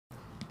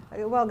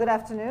Well, good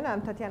afternoon.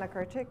 I'm Tatjana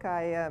Curcic.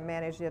 I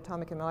manage the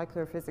Atomic and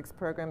Molecular Physics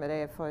program at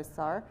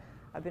AFOSR.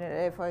 I've been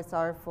at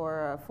AFOSR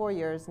for 4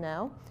 years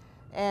now.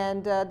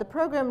 And the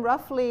program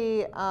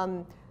roughly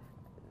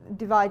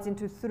divides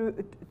into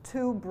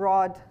two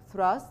broad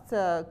thrusts,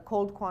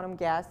 cold quantum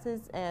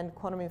gases and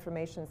quantum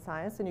information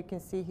science. And you can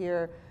see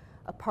here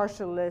a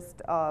partial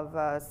list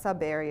of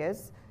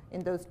sub-areas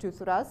in those two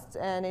thrusts.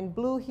 And in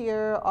blue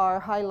here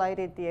are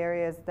highlighted the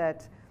areas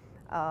that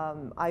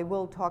I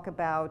will talk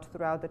about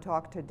throughout the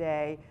talk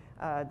today,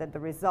 that the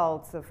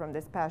results from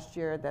this past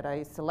year that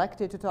I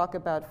selected to talk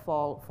about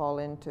fall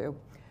into.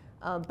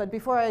 But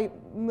before I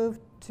move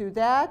to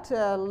that,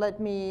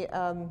 let me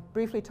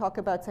briefly talk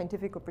about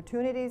scientific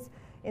opportunities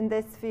in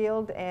this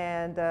field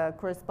and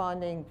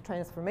corresponding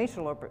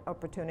transformational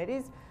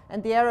opportunities.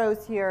 And the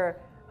arrows here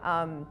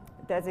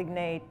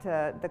designate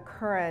the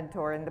current,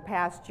 or in the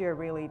past year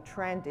really,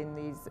 trend in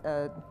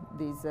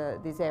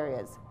these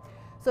areas.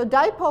 So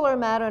dipolar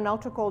matter and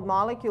ultra-cold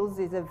molecules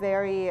is a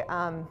very,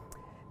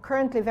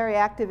 currently very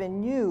active and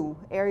new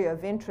area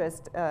of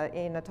interest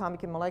in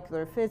atomic and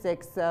molecular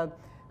physics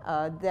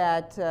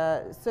that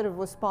sort of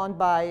was spawned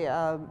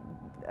by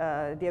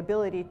the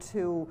ability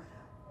to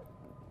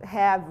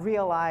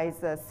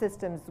realize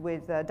systems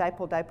with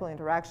dipole-dipole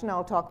interaction.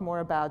 I'll talk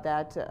more about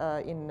that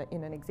in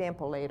an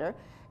example later.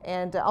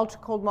 And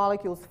ultra-cold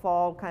molecules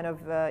fall kind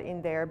of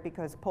in there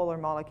because polar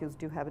molecules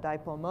do have a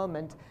dipole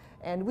moment.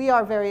 And we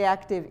are very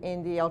active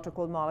in the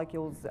ultra-cold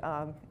molecules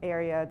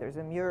area. There's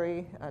a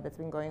MURI that's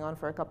been going on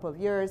for a couple of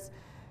years.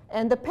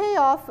 And the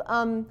payoff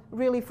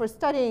really for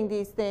studying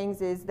these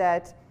things is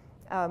that,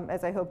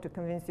 as I hope to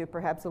convince you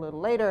perhaps a little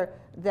later,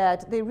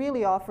 that they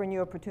really offer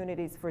new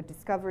opportunities for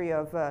discovery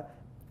of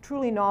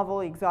truly novel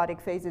exotic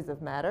phases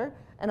of matter.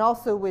 And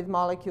also with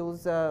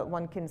molecules,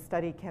 one can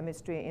study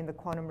chemistry in the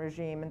quantum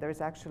regime. And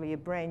there's actually a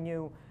brand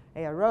new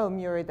ARO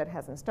MURI that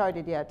hasn't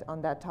started yet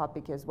on that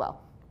topic as well.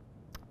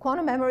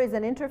 Quantum memories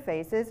and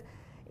interfaces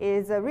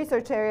is a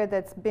research area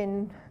that's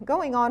been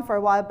going on for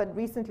a while, but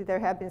recently there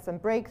have been some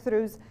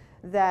breakthroughs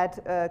that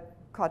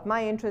caught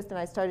my interest, and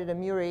I started a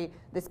MURI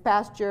this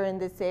past year in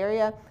this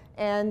area.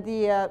 And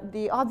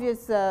the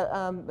obvious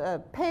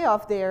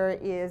payoff there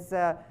is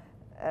a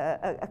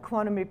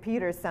quantum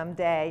repeater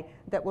someday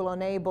that will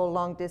enable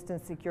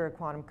long-distance secure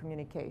quantum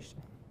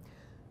communication.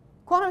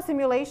 Quantum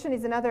simulation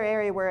is another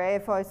area where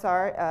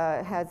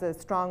AFOSR has a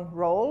strong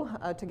role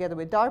together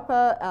with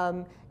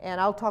DARPA, and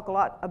I'll talk a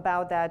lot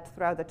about that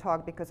throughout the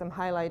talk because I'm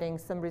highlighting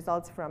some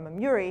results from a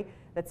MURI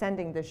that's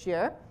ending this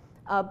year.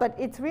 But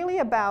it's really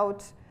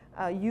about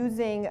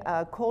using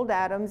cold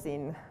atoms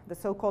in the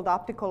so-called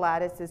optical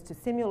lattices to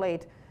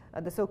simulate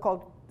the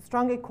so-called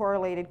strongly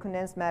correlated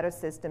condensed matter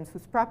systems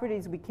whose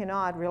properties we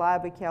cannot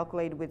reliably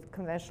calculate with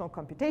conventional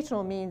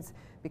computational means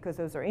because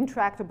those are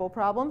intractable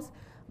problems.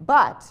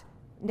 But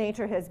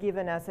nature has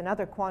given us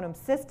another quantum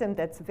system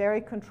that's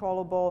very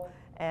controllable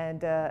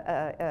and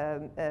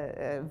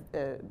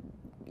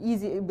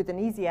with an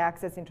easy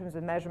access in terms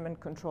of measurement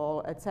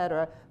control, et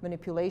cetera,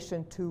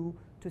 manipulation to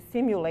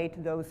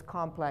simulate those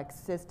complex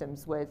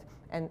systems with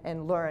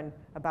and learn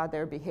about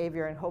their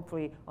behavior and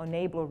hopefully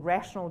enable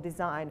rational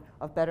design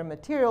of better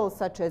materials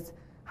such as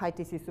high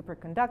TC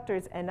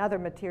superconductors and other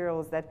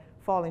materials that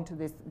fall into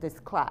this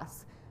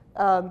class.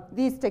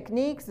 These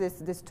techniques,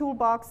 this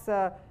toolbox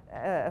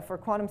for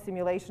quantum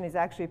simulation is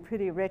actually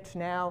pretty rich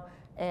now,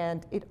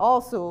 and it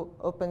also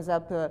opens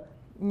up a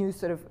new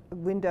sort of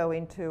window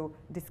into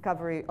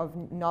discovery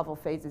of novel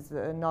phases,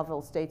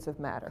 novel states of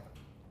matter.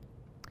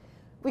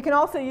 We can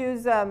also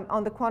use,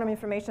 on the quantum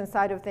information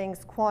side of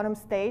things, quantum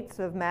states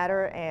of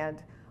matter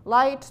and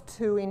light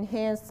to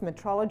enhance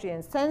metrology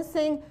and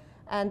sensing,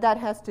 and that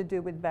has to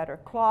do with better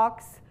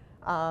clocks,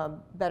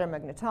 better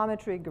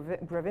magnetometry,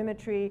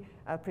 gravimetry,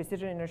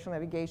 precision inertial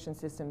navigation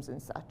systems,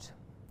 and such.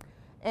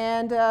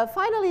 And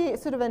finally,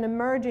 sort of an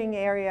emerging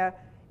area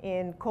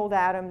in cold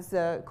atoms,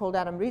 cold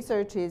atom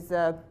research is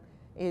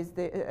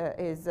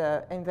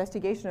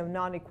investigation of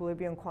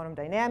non-equilibrium quantum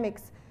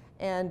dynamics.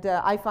 And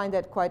I find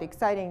that quite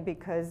exciting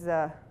because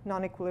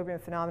non-equilibrium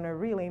phenomena are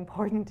really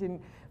important in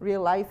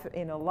real life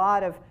in a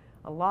lot of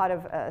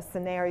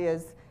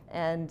scenarios.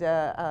 And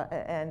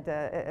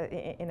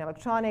in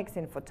electronics,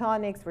 in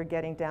photonics, we're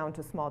getting down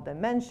to small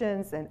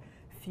dimensions and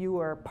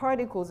fewer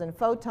particles and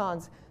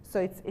photons. So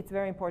it's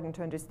very important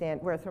to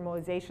understand where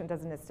thermalization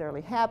doesn't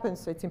necessarily happen.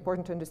 So it's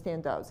important to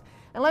understand those.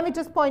 And let me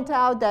just point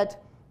out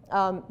that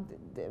I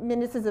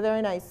mean, this is a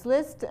very nice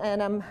list,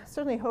 and I'm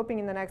certainly hoping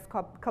in the next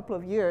couple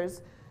of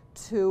years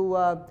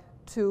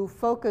to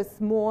focus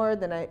more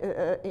than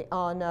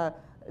on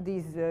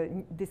these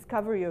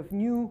discovery of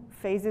new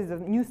phases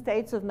of new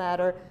states of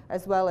matter,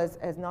 as well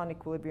as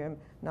non-equilibrium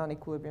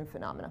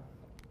phenomena.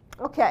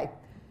 Okay,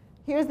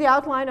 here's the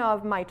outline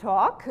of my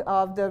talk,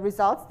 of the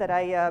results that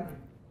I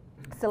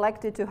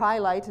selected to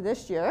highlight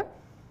this year.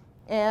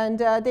 And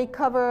they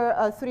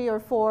cover 3 or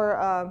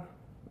 4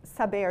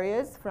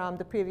 sub-areas from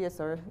the previous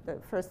or the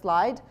first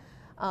slide.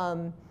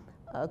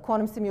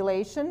 Quantum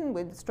simulation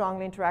with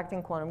strongly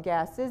interacting quantum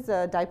gases,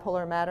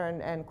 dipolar matter,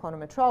 and quantum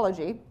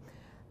metrology.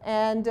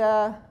 And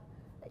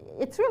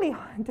it's really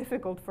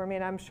difficult for me,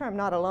 and I'm sure I'm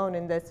not alone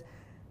in this,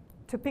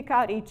 to pick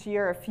out each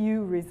year a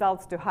few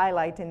results to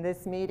highlight in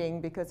this meeting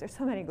because there's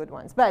so many good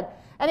ones. But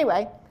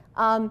anyway,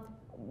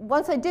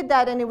 once I did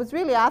that, and it was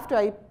really after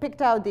I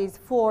picked out these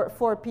four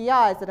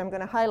PIs that I'm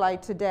going to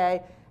highlight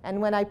today,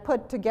 and when I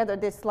put together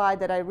this slide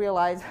that I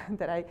realized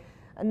that I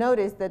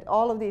noticed that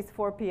all of these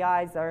 4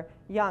 PIs are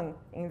young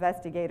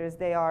investigators.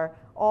 They are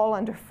all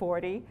under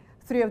 40.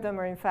 3 of them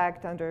are in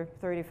fact under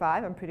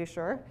 35, I'm pretty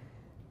sure.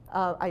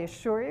 I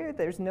assure you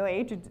there's no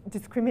age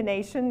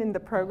discrimination in the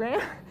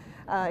program.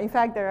 In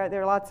fact,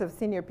 there are lots of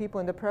senior people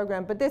in the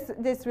program, but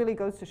this really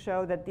goes to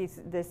show that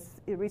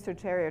this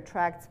research area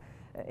attracts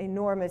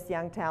enormous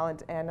young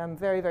talent, and I'm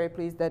very, very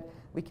pleased that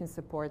we can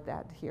support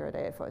that here at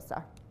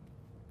AFOSR.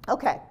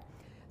 Okay,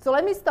 so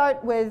let me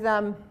start with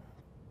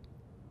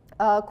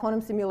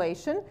quantum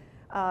simulation.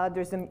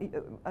 There's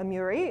a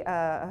MURI.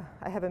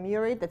 I have a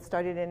MURI that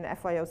started in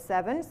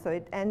FY07, so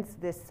it ends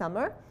this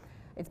summer.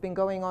 It's been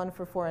going on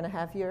for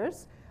 4.5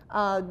 years.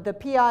 The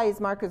PI is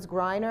Marcus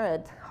Greiner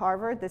at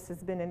Harvard. This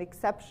has been an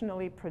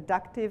exceptionally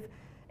productive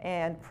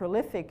and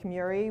prolific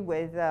MURI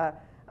with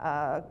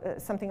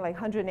something like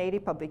 180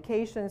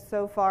 publications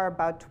so far,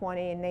 about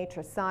 20 in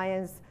Nature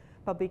Science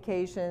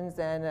publications,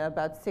 and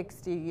about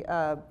 60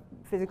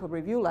 physical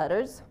review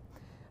letters.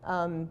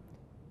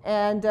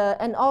 And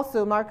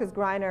also Marcus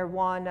Greiner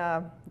won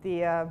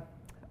the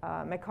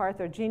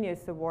MacArthur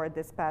Genius Award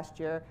this past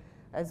year,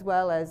 as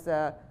well as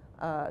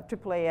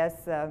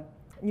AAAS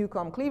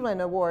Newcomb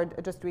Cleveland Award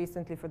just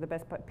recently for the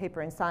best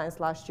paper in science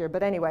last year.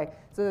 But anyway,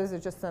 so those are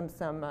just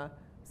some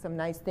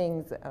nice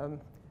things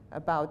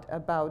about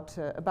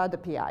the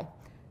PI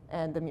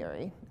and the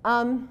MURI.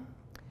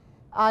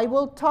 I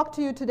will talk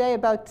to you today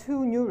about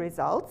 2 new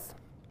results.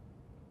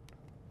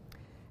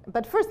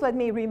 But first, let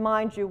me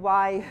remind you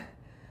why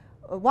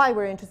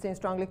we're interested in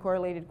strongly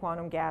correlated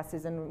quantum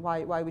gases and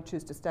why we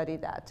choose to study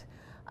that.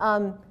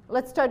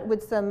 Let's start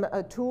with some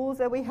tools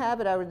that we have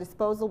at our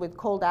disposal with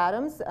cold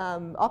atoms.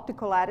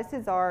 Optical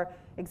lattices are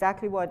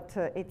exactly what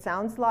it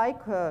sounds like,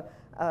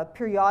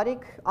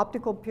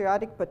 optical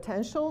periodic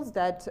potentials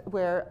that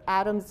where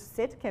atoms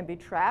sit can be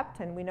trapped,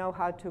 and we know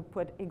how to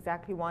put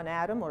exactly 1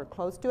 atom or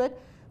close to it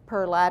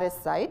per lattice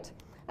site.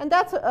 And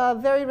that's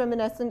very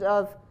reminiscent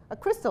of a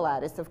crystal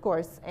lattice, of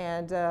course,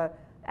 and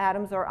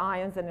atoms are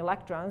ions and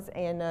electrons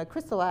in a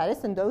crystal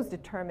lattice, and those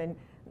determine,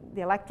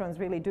 the electrons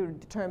really do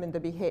determine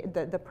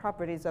the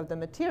properties of the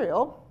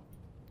material.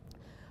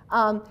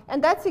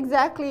 And that's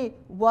exactly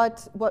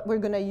what we're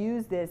going to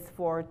use this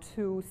for,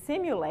 to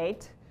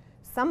simulate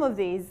some of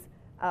these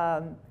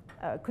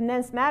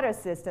condensed matter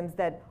systems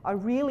that are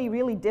really,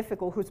 really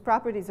difficult, whose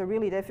properties are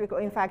really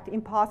difficult, in fact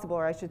impossible,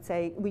 or I should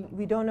say,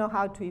 we don't know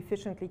how to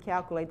efficiently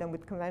calculate them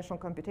with conventional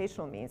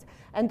computational means.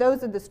 And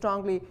those are the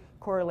strongly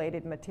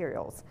correlated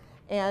materials.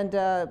 And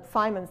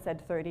Feynman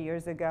said 30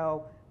 years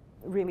ago,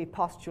 really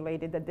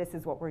postulated that this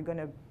is what we're going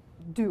to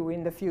do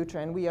in the future,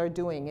 and we are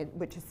doing it,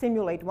 which is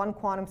simulate one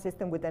quantum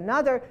system with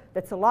another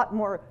that's a lot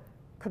more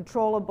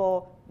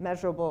controllable,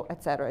 measurable,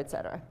 et cetera, et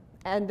cetera.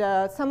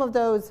 And some of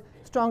those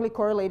strongly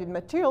correlated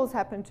materials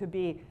happen to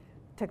be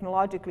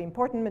technologically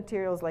important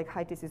materials, like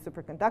high-TC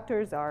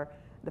superconductors are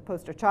the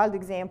poster child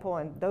example,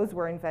 and those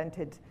were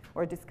invented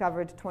or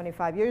discovered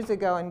 25 years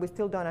ago, and we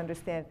still don't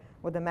understand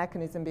what the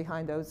mechanism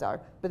behind those are.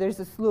 But there's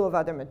a slew of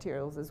other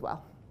materials as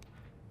well.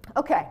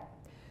 Okay,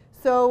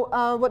 so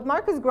what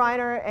Marcus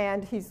Greiner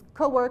and his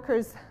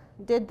co-workers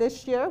did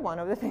this year, one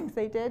of the things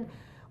they did,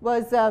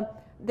 was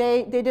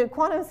they did a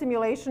quantum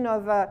simulation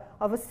of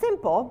a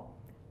simple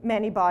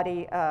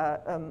many-body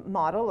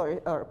model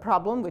or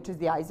problem, which is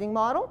the Ising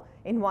model,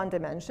 in 1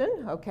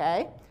 dimension,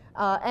 okay?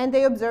 And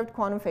they observed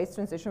quantum phase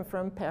transition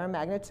from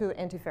paramagnet to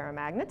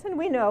antiferromagnet. And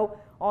we know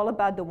all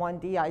about the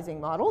 1D Ising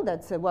model.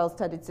 That's a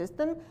well-studied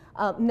system.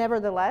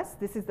 Nevertheless,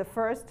 this is the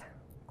first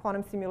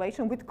quantum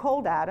simulation with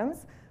cold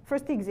atoms,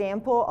 first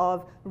example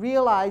of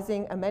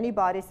realizing a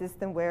many-body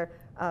system where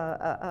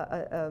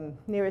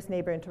nearest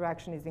neighbor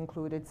interaction is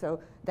included. So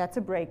that's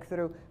a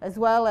breakthrough, as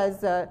well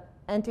as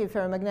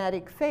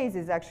antiferromagnetic phase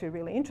is actually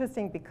really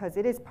interesting because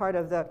it is part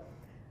of the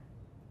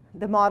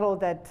model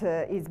that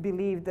is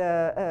believed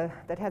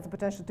that has the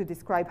potential to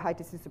describe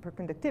high-TC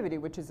superconductivity,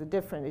 which is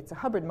it's a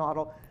Hubbard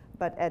model,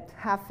 but at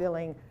half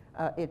filling,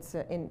 it's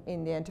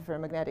in the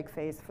antiferromagnetic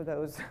phase for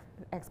those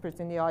experts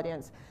in the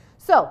audience.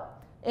 So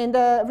in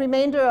the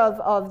remainder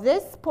of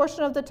this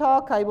portion of the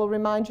talk, I will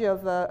remind you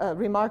of a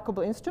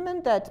remarkable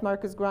instrument that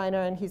Marcus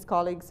Greiner and his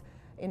colleagues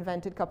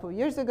invented a couple of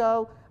years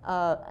ago,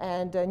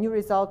 and a new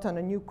result on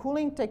a new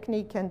cooling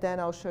technique, and then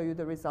I'll show you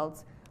the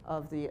results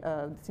of the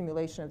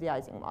simulation of the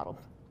Ising model.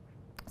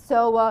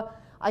 So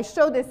I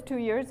showed this 2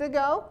 years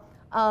ago.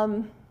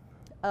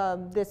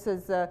 This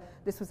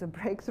was a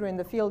breakthrough in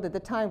the field at the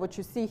time. What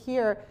you see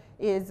here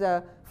is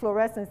a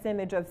fluorescence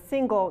image of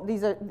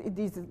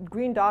these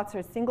green dots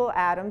are single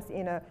atoms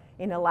in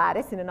a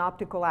lattice, in an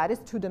optical lattice,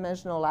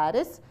 2-dimensional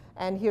lattice.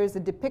 And here's a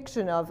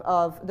depiction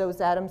of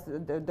those atoms,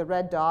 the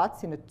red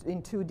dots in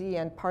 2D,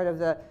 and part of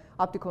the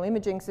optical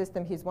imaging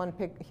system. Here's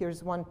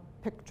one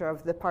picture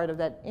of the part of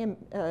that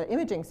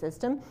imaging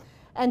system.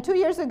 And 2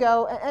 years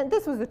ago, and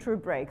this was a true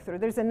breakthrough.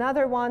 There's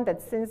another one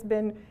that's since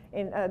been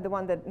in the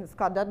one that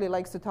Scott Dudley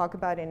likes to talk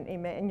about in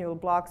Emmanuel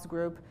Bloch's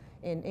group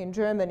in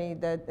Germany,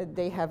 that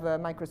they have a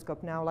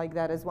microscope now like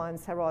that as well, and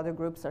several other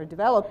groups are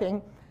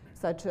developing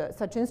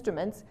such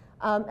instruments.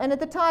 And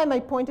at the time, I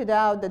pointed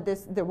out that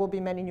there will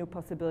be many new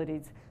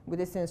possibilities with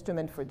this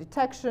instrument for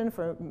detection,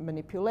 for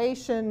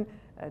manipulation,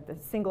 at the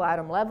single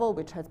atom level,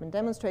 which has been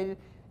demonstrated.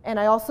 And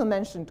I also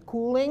mentioned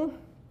cooling.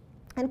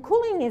 And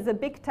cooling is a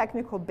big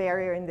technical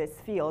barrier in this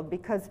field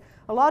because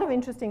a lot of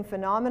interesting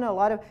phenomena, a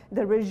lot of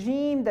the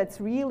regime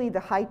that's really the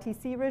high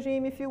TC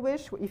regime, if you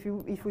wish,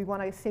 if we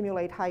want to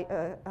simulate high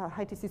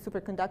TC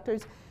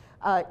superconductors,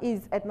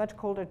 is at much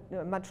colder,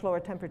 much lower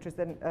temperatures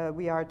than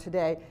we are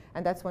today,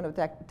 and that's one of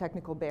the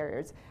technical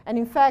barriers. And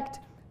in fact,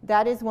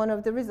 that is one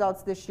of the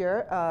results this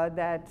year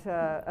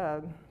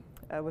that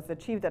was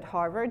achieved at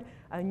Harvard,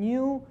 a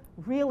new,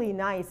 really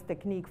nice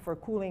technique for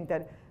cooling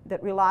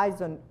that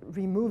relies on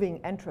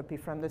removing entropy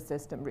from the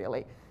system,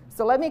 really.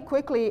 So let me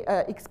quickly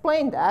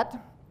explain that.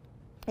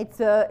 It's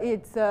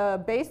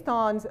based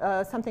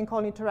on something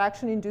called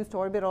interaction-induced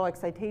orbital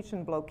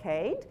excitation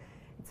blockade.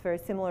 It's very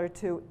similar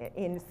to,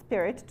 in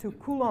spirit, to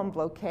Coulomb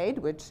blockade,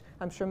 which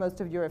I'm sure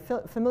most of you are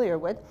familiar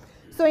with.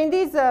 So in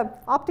these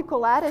optical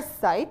lattice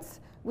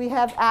sites, we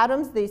have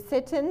atoms, they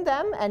sit in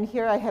them, and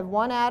here I have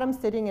one atom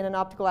sitting in an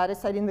optical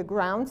lattice site in the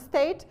ground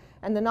state,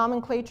 and the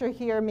nomenclature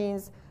here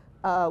means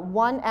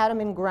one atom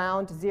in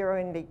ground, 0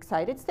 in the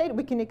excited state.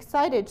 We can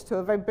excite it to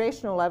a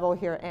vibrational level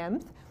here,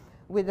 mth,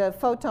 with a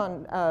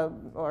photon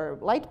or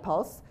light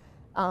pulse.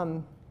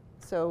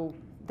 So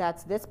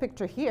that's this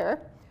picture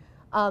here.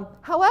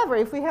 However,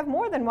 if we have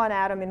more than one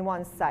atom in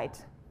one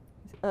site,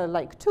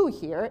 like 2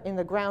 here in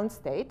the ground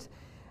state,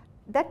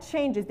 that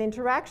changes, the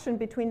interaction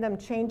between them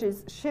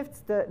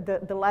shifts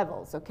the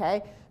levels,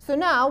 okay? So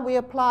now we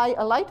apply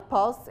a light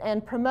pulse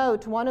and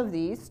promote one of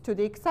these to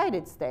the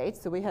excited state,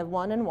 so we have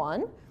 1 and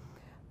 1.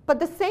 But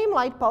the same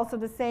light pulse of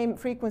the same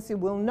frequency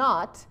will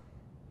not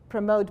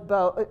promote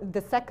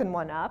the second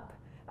one up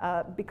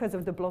because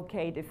of the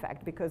blockade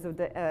effect, because of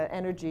the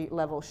energy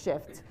level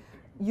shift.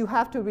 You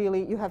have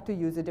to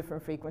use a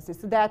different frequency.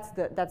 So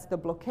that's the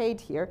blockade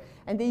here.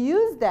 And they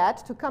use that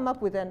to come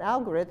up with an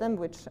algorithm,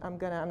 which I'm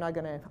not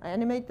gonna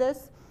animate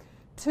this,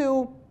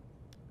 to,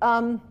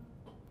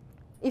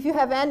 if you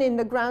have n in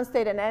the ground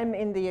state and m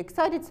in the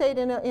excited state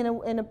in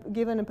a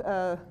given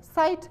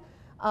site,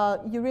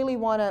 you really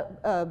wanna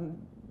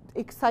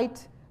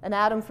excite an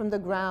atom from the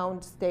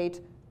ground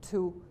state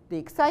to the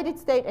excited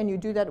state, and you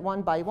do that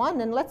one by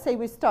one. And let's say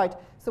we start.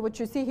 So what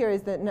you see here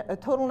is a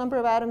total number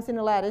of atoms in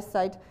a lattice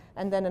site,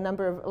 and then a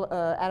number of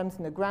atoms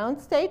in the ground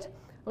state.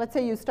 Let's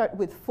say you start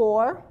with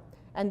 4,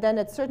 and then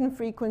at certain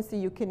frequency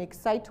you can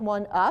excite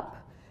one up,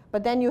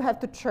 but then you have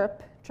to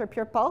chirp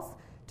your pulse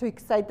to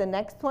excite the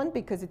next one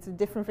because it's a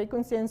different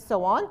frequency and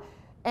so on.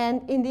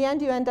 And in the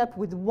end you end up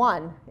with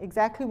 1,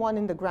 exactly 1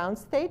 in the ground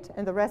state,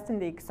 and the rest in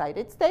the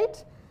excited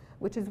state,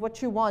 which is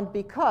what you want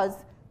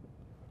because,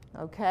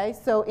 okay,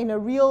 so in a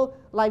real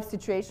life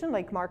situation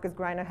like Marcus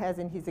Greiner has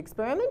in his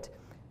experiment,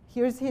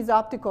 here's his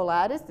optical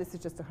lattice. This is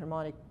just a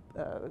harmonic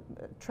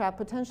trap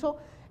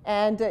potential.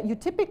 And you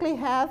typically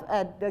have,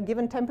 at a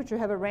given temperature,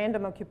 have a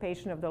random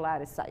occupation of the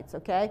lattice sites,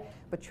 okay?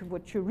 But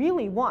what you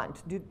really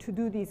want to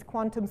do these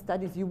quantum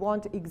studies, you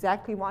want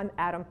exactly 1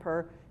 atom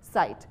per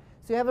site.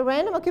 So you have a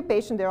random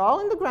occupation. They're all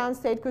in the ground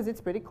state because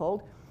it's pretty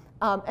cold.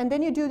 And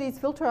then you do these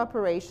filter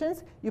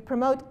operations. You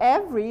promote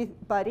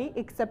everybody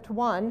except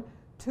 1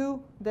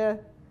 to the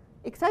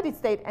excited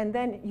state, and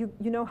then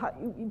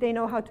they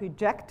know how to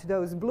eject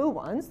those blue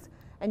ones,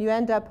 and you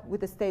end up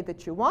with the state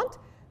that you want,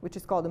 which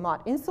is called a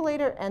Mott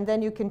insulator, and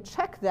then you can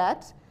check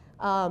that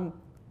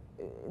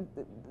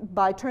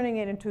by turning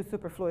it into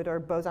superfluid or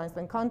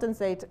Bose-Einstein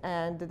condensate,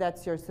 and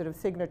that's your sort of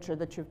signature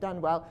that you've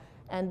done well.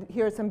 And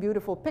here are some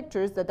beautiful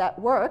pictures that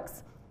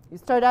works. You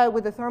start out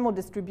with a thermal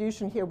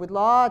distribution here with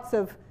lots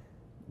of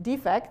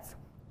defects,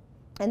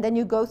 and then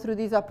you go through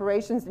these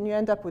operations and you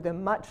end up with a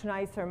much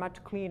nicer,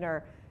 much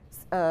cleaner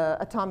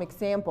atomic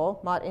sample,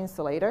 Mott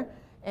insulator.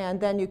 And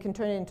then you can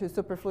turn it into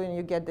superfluid and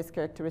you get this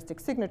characteristic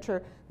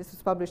signature. This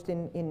was published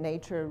in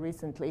Nature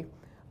recently.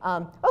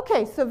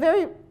 Okay, so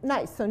very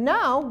nice. So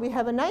now we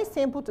have a nice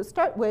sample to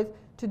start with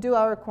to do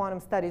our quantum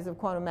studies of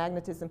quantum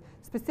magnetism,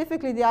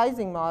 specifically the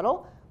Ising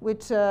model,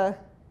 which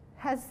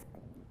has,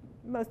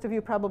 most of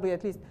you probably,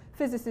 at least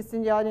physicists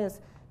in the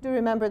audience, do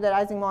remember that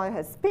Ising model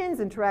has spins,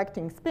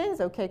 interacting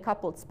spins, okay,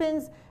 coupled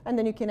spins, and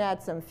then you can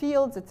add some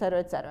fields, et cetera,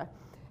 et cetera.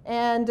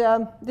 And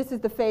this is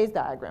the phase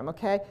diagram,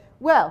 okay?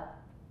 Well,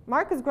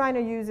 Marcus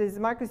uses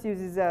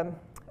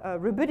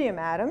rubidium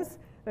atoms.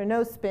 There are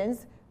no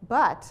spins,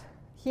 but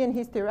he and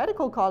his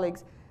theoretical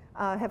colleagues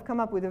have come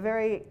up with a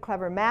very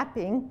clever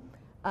mapping.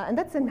 And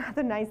that's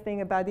another nice thing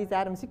about these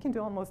atoms. You can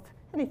do almost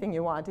anything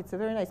you want. It's a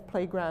very nice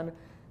playground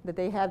that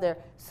they have there.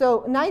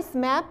 So nice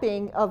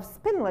mapping of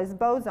spinless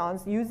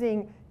bosons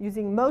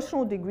using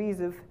motional degrees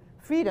of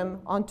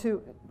freedom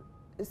onto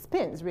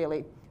spins,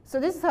 really. So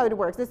this is how it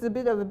works. This is a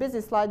bit of a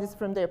busy slide. This is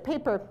from their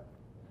paper,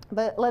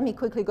 but let me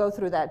quickly go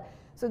through that.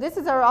 So this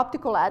is our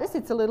optical lattice.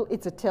 It's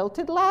a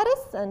tilted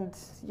lattice, and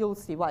you'll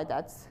see why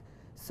that's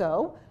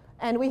so.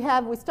 And we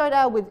start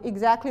out with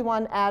exactly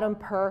 1 atom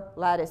per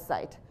lattice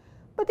site.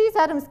 But these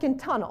atoms can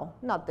tunnel,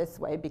 not this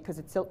way because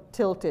it's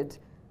tilted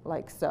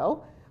like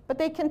so, but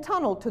they can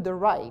tunnel to the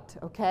right,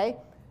 okay?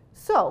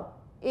 So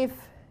if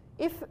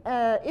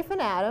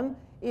an atom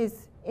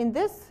is in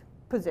this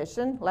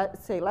position,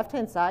 let's say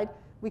left-hand side,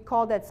 we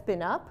call that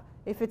spin up.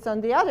 If it's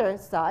on the other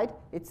side,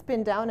 it's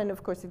spin down, and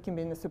of course it can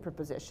be in a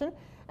superposition.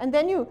 And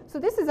then so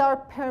this is our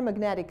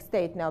paramagnetic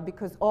state now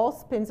because all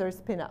spins are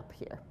spin up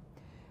here.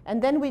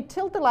 And then we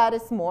tilt the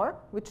lattice more,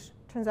 which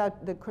turns out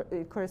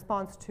it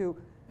corresponds to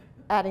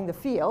adding the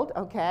field,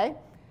 okay?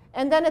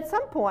 And then at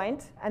some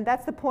point, and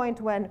that's the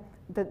point when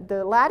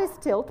the lattice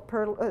tilt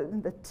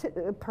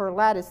per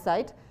lattice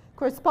site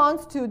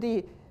corresponds to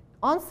the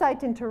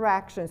on-site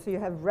interaction. So you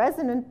have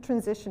resonant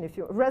transition,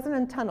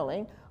 resonant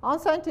tunneling.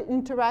 On-site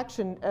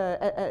interaction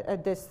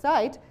at this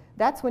site,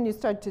 that's when you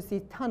start to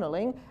see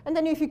tunneling. And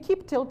then if you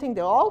keep tilting,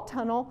 they'll all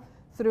tunnel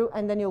through,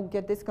 and then you'll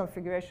get this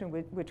configuration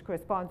which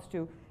corresponds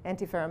to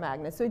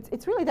antiferromagnets. So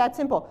it's really that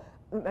simple.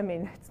 I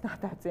mean, it's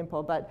not that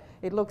simple, but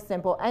it looks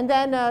simple. And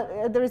then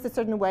there is a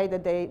certain way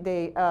that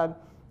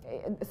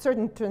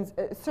certain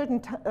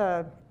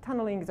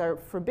tunnelings are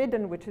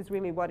forbidden, which is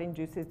really what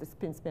induces the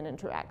spin-spin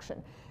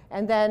interaction.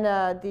 And then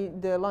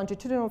the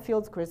longitudinal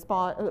field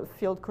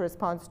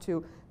corresponds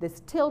to this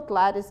tilt,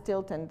 lattice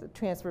tilt, and the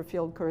transfer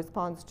field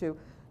corresponds to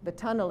the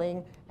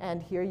tunneling.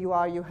 And here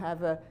you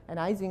have an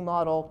Ising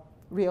model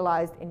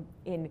realized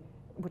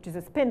which is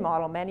a spin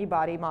model,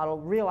 many-body model,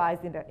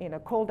 realized in a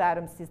cold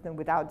atom system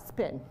without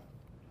spin.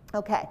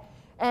 Okay,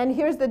 and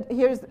here's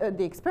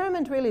the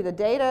experiment, really, the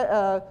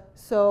data.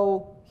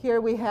 So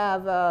here we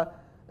have,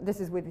 this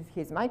is with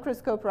his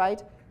microscope,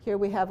 right? Here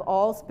we have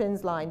all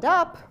spins lined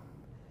up.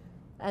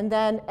 And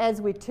then as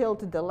we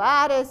tilt the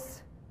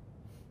lattice,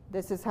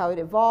 this is how it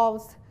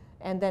evolves.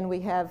 And then we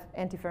have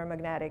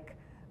antiferromagnetic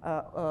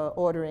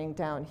ordering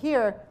down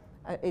here.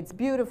 It's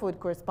beautiful. It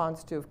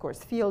corresponds to, of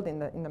course, field in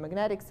the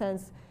magnetic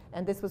sense.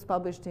 And this was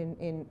published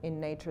in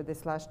Nature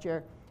this last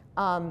year.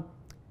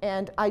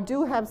 And I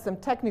do have some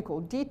technical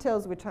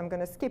details, which I'm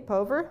going to skip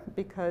over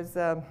because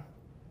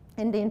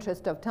in the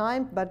interest of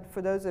time. But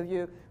for those of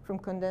you from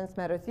condensed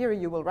matter theory,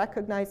 you will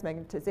recognize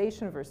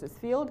magnetization versus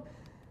field,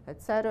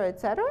 et cetera, et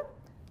cetera.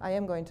 I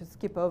am going to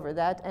skip over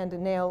that and the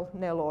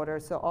nail order.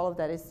 So all of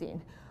that is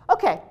seen.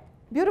 OK,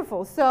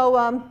 beautiful.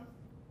 So,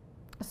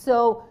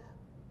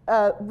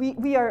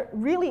 we are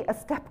really a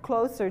step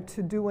closer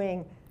to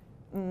doing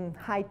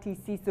high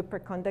TC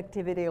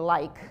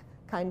superconductivity-like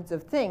kinds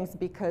of things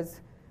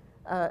because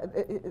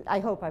I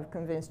hope I've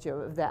convinced you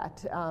of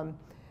that.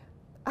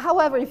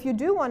 However, if you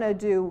do want to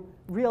do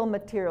real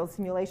material,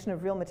 simulation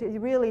of real material, you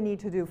really need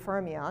to do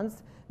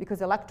fermions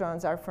because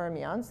electrons are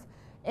fermions.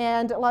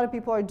 And a lot of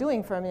people are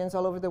doing fermions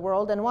all over the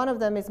world. And one of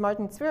them is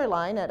Martin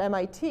Zwirlein at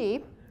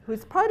MIT,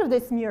 who's part of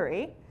this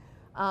MURI,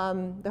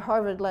 the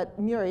Harvard-led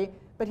MURI.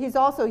 But he's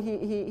also,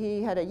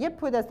 he had a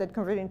YIP with us that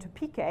converted into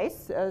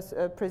PCASE as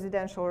a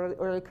Presidential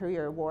Early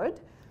Career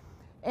Award.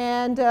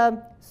 And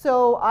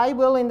so I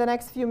will, in the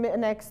next 10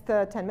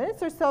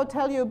 minutes or so,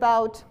 tell you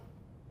about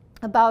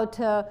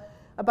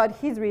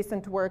his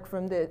recent work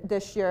from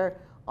this year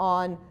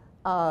on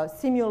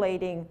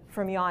simulating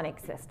fermionic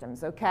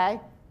systems, okay?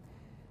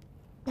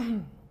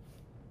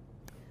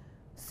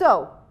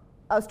 So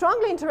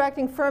strongly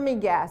interacting Fermi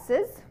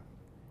gases,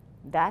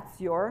 that's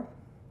your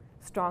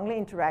strongly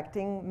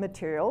interacting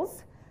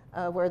materials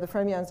where the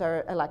fermions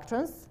are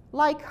electrons,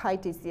 like high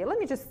TC. Let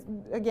me just,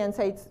 again,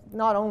 say it's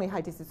not only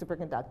high TC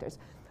superconductors.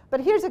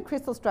 But here's a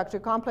crystal structure,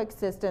 complex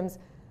systems.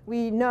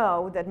 We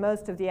know that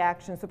most of the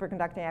action,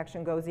 superconducting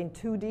action, goes in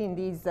 2D, in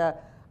these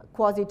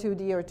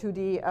quasi-2D or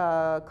 2D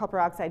copper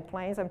oxide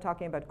planes. I'm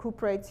talking about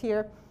cuprates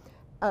here.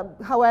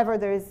 However,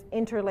 there is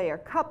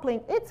interlayer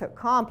coupling. It's a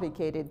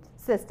complicated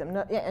system,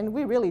 and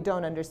we really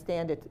don't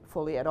understand it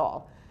fully at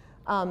all.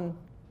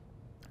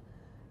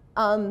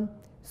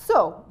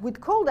 So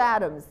with cold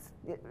atoms,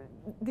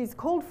 these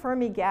cold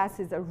Fermi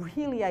gases are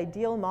really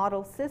ideal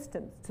model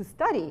systems to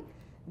study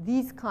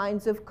these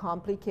kinds of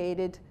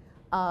complicated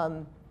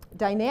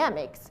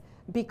dynamics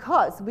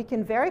because we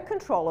can very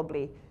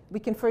controllably,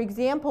 for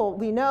example,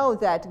 we know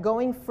that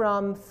going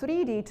from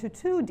 3D to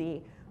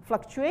 2D,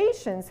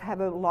 fluctuations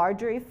have a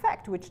larger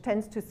effect, which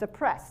tends to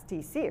suppress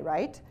TC,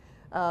 right?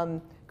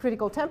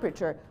 Critical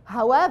temperature.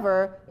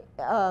 However,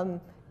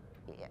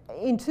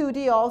 in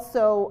 2D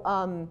also,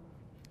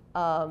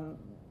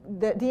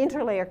 the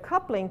interlayer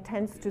coupling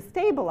tends to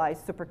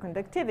stabilize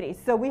superconductivity.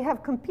 So we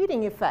have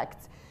competing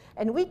effects.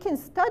 And we can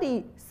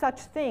study such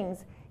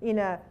things in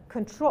a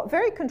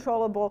very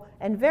controllable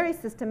and very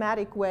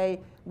systematic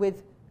way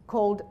with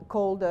cold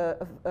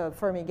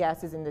Fermi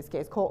gases, in this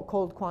case,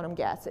 cold quantum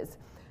gases.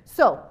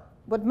 So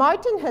what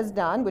Martin has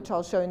done, which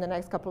I'll show in the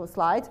next couple of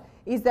slides,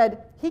 is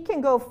that he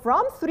can go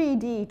from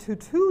 3D to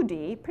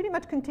 2D pretty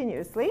much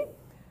continuously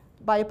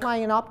by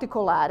applying an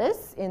optical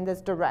lattice in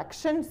this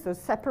direction, so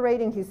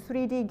separating his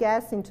 3D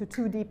gas into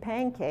 2D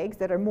pancakes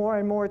that are more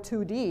and more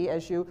 2D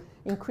as you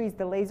increase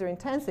the laser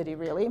intensity,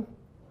 really.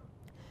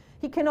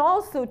 He can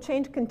also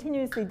change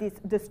continuously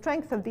the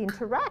strength of the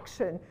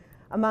interaction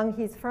among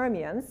his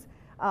fermions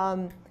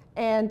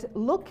and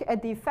look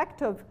at the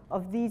effect of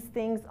these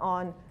things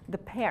on the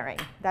pairing.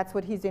 That's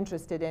what he's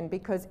interested in,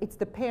 because it's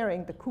the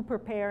pairing, the Cooper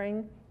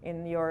pairing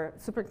in your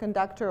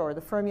superconductor or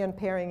the fermion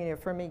pairing in your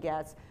Fermi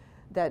gas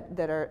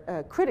that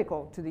are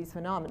critical to these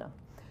phenomena.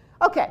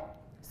 Okay,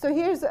 so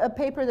here's a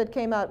paper that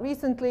came out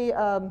recently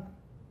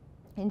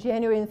in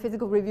January in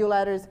Physical Review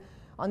Letters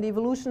on the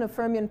evolution of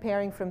fermion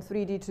pairing from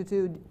 3D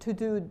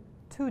to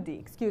 2D,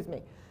 excuse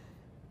me.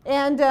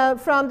 And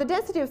from the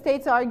density of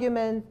states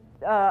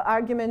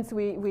arguments,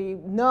 we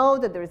know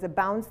that there is a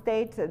bound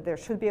state. There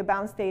should be a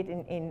bound state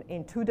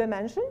in 2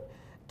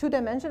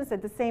 dimensions.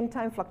 At the same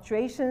time,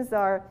 fluctuations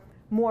are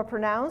more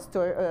pronounced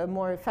or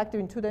more effective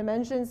in 2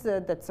 dimensions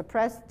that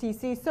suppress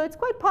TC. So it's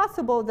quite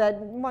possible that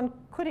one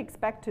could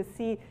expect to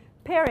see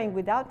pairing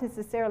without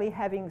necessarily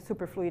having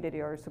superfluidity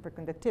or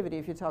superconductivity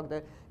if you talk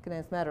the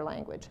condensed matter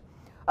language.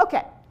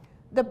 Okay,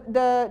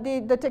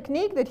 the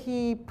technique that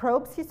he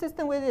probes his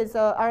system with is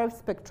RF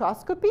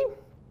spectroscopy.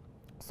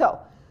 So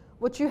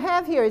what you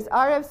have here is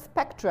RF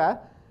spectra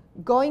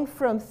going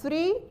from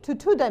 3 to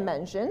 2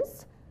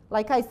 dimensions.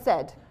 Like I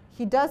said,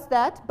 he does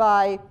that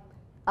by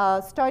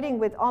starting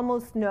with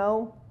almost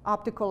no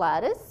optical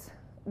lattice,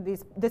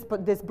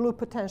 this blue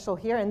potential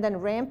here, and then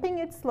ramping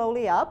it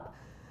slowly up,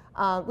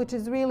 which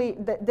is really,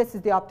 this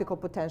is the optical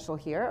potential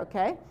here,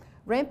 okay?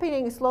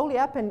 Ramping it slowly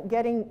up and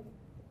getting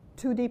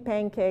 2D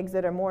pancakes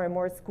that are more and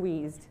more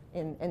squeezed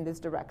in this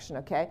direction,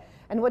 okay?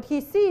 And what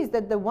he sees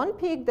that the one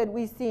peak that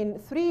we see in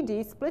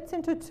 3D splits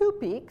into 2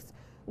 peaks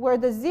where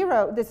the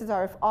 0, this is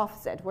our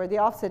offset, where the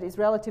offset is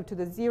relative to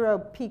the 0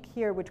 peak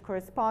here, which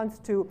corresponds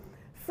to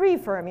free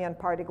fermion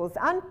particles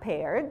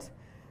unpaired,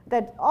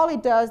 that all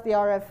it does, the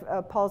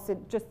RF pulse,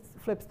 it just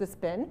flips the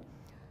spin.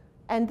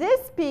 And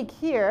this peak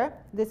here,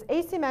 this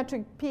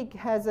asymmetric peak,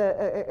 has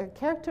a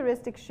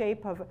characteristic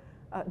shape of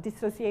a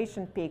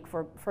dissociation peak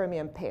for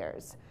fermion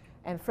pairs.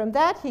 And from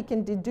that, he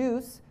can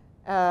deduce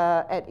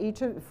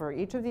for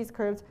each of these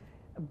curves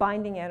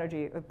binding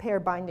energy, pair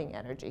binding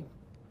energy.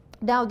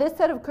 Now, this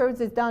set of curves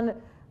is done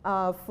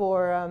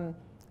for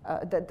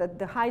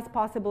the highest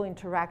possible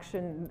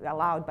interaction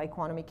allowed by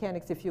quantum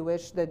mechanics, if you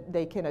wish, that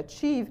they can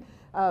achieve,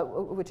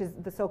 which is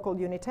the so-called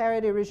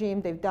unitarity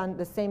regime. They've done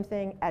the same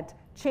thing at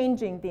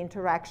changing the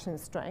interaction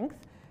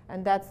strength.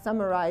 And that's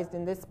summarized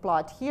in this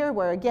plot here,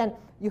 where, again,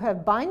 you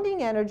have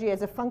binding energy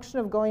as a function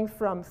of going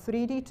from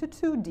 3D to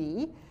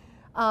 2D,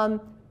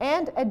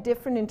 and a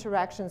different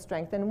interaction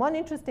strength. And one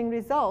interesting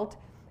result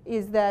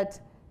is that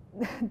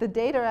the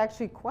data are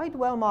actually quite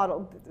well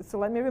modeled. So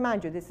let me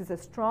remind you, this is a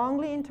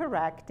strongly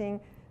interacting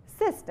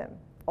system.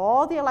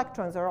 All the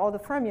electrons, or all the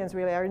fermions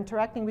really, are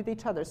interacting with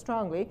each other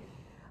strongly.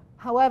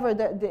 However,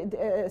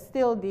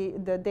 still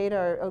the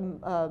data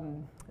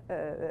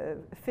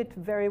fit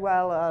very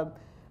well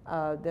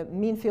the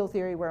mean field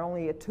theory, where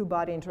only a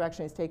 2-body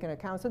interaction is taken into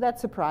account. So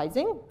that's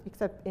surprising,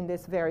 except in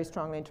this very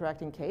strongly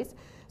interacting case.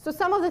 So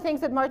some of the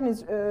things that Martin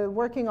is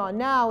working on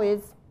now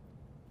is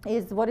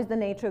what is the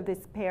nature of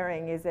this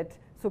pairing? Is it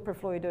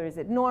superfluid or is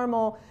it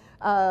normal?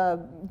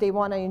 They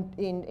want to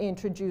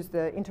introduce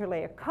the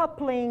interlayer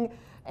coupling.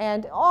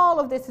 And all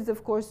of this is,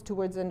 of course,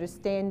 towards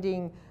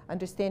understanding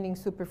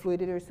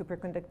superfluidity or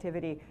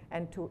superconductivity,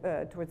 and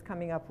towards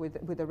coming up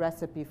with a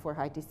recipe for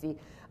high TC.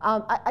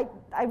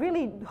 I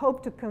really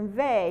hope to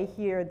convey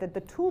here that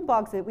the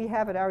toolbox that we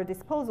have at our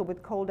disposal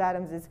with cold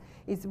atoms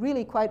is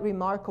really quite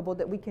remarkable,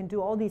 that we can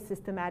do all these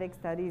systematic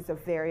studies of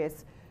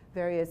various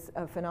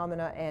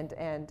phenomena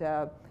and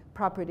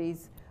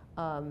properties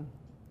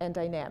and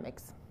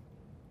dynamics.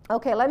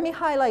 Okay, let me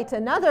highlight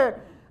another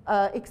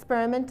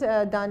experiment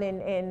done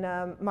in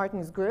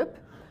Martin's group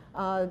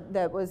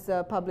that was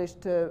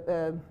published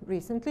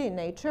recently in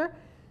Nature.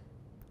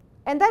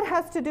 And that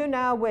has to do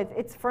now with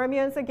its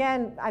fermions.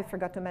 Again, I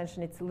forgot to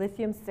mention it's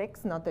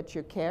lithium-6, not that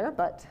you care,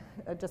 but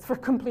just for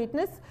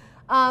completeness.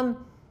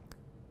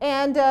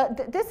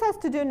 This has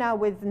to do now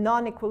with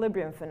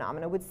non-equilibrium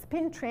phenomena, with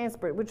spin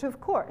transport, which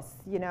of course,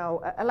 you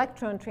know,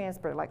 electron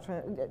transport,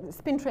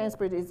 spin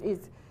transport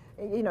is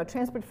you know,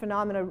 transport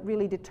phenomena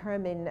really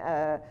determine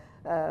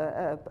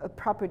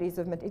properties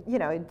of, you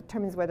know, it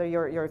determines whether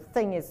your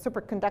thing is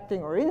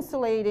superconducting or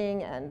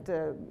insulating, and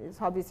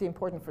it's obviously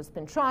important for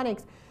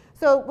spintronics.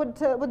 So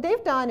what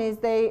they've done is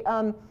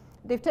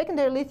they've taken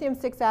their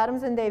lithium-6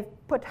 atoms and they've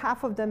put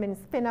half of them in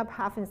spin-up,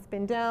 half in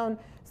spin-down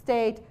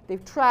state.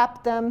 They've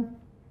trapped them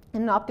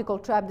in an optical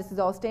trap. This is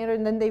all standard.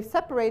 And then they've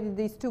separated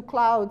these 2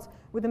 clouds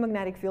with a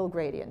magnetic field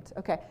gradient.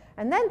 Okay,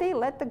 and then they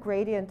let the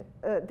gradient,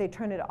 they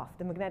turn it off,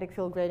 the magnetic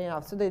field gradient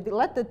off. So they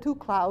let the 2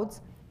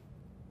 clouds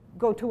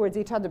go towards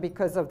each other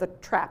because of the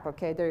trap.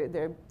 Okay,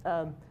 they're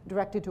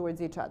directed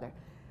towards each other.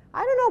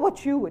 I don't know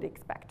what you would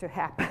expect to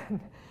happen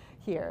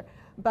here,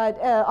 but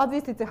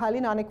obviously it's a highly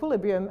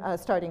non-equilibrium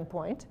starting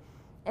point,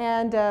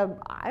 and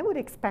I would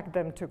expect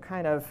them to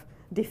kind of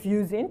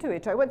diffuse into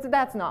each other.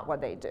 That's not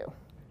what they do.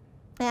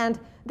 And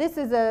this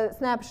is a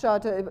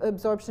snapshot of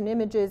absorption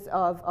images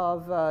of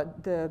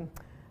the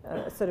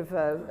sort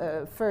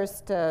of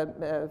first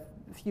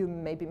few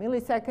maybe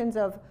milliseconds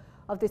of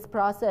this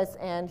process.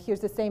 And here's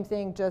the same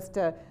thing, just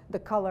the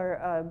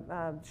color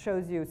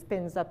shows you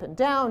spins up and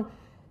down.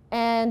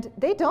 And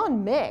they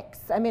don't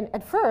mix. I mean,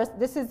 at first,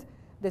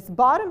 this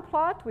bottom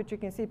plot, which you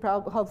can see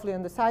hopefully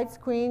on the side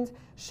screens,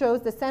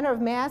 shows the center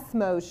of mass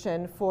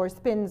motion for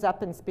spins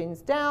up and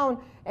spins down.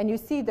 And you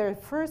see there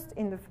first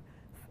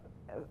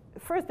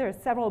there are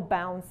several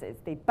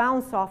bounces. They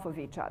bounce off of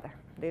each other.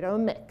 They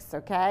don't mix,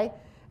 okay?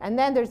 And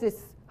then there's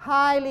this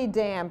highly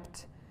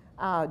damped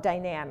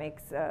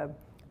dynamics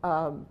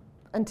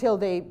until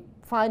they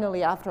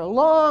finally, after a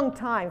long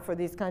time for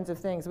these kinds of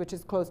things, which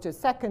is close to a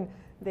second,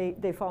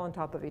 they fall on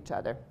top of each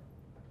other.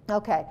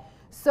 Okay,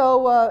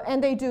 so,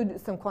 and they do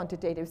some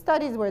quantitative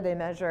studies where they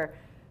measure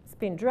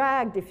spin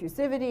drag,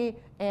 diffusivity,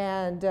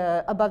 and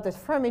above the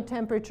Fermi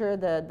temperature,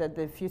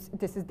 this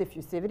is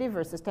diffusivity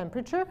versus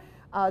temperature.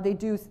 They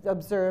do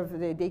observe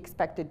the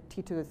expected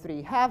T to the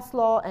 3 halves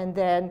law, and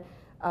then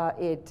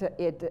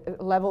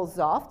it levels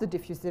off, the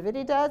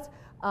diffusivity does,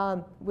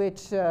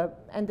 which,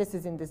 and this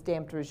is in this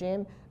damped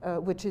regime,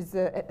 which is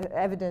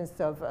evidence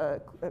of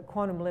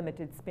quantum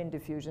limited spin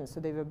diffusion, so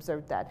they've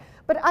observed that.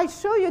 But I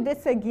show you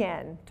this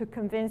again to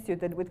convince you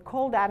that with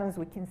cold atoms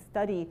we can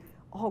study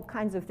all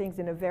kinds of things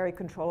in a very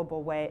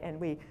controllable way, and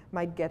we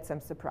might get some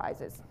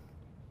surprises.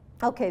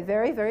 Okay,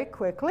 very, very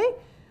quickly.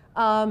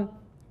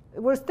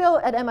 We're still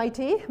at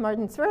MIT,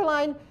 Martin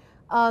Sweerlein.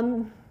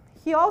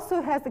 He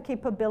also has the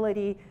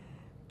capability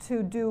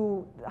to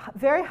do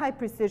very high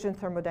precision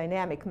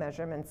thermodynamic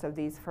measurements of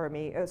these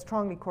Fermi,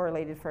 strongly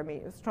correlated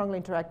Fermi, strongly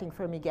interacting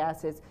Fermi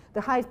gases, the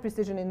highest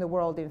precision in the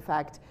world, in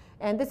fact.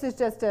 And this is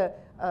just a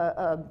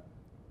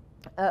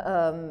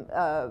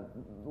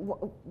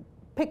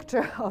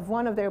picture of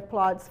one of their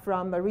plots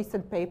from a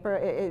recent paper.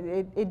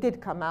 It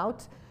did come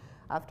out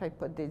after I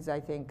put these,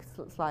 I think,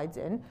 slides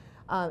in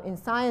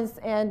Science,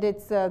 and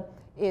it's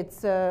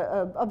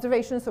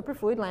observation of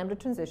superfluid lambda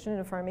transition in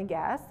a Fermi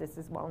gas. This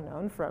is well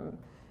known from,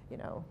 you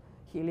know,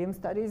 helium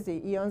studies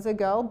eons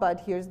ago, but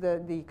here's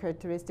the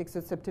characteristics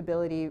of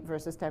susceptibility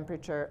versus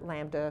temperature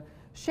lambda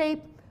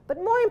shape. But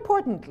more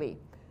importantly,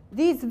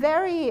 these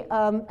very,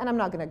 and I'm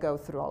not going to go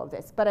through all of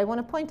this, but I want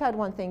to point out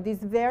one thing. These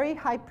very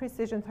high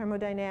precision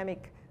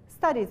thermodynamic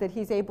studies that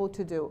he's able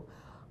to do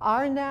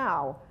are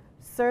now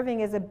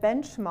serving as a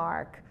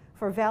benchmark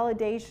for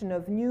validation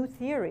of new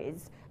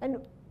theories. And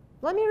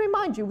let me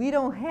remind you, we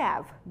don't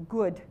have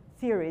good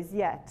theories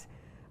yet.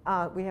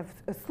 We have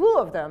a slew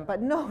of them,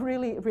 but no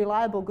really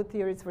reliable good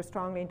theories for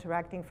strongly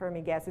interacting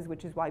Fermi gases,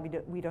 which is why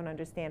we don't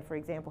understand, for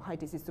example, high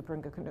DC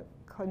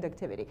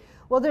superconductivity.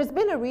 Well, there's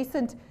been a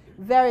recent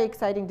very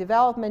exciting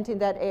development in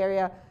that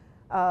area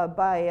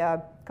by a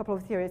couple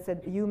of theorists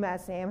at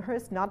UMass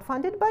Amherst, not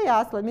funded by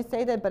us, let me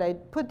say that, but I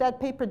put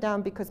that paper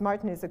down because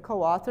Martin is a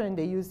co-author and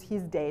they used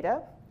his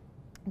data.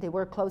 They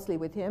work closely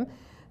with him.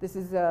 This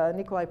is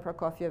Nikolai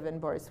Prokofiev and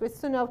Boris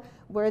Swistunov,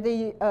 where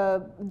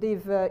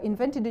they've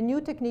invented a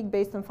new technique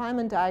based on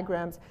Feynman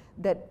diagrams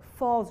that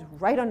falls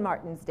right on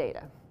Martin's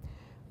data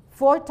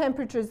for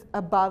temperatures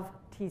above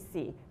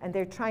TC, and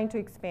they're trying to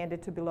expand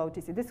it to below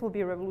TC. This will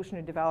be a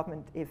revolutionary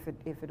development if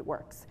it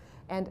works.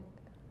 And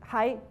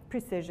high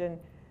precision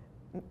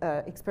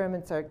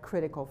experiments are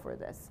critical for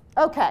this.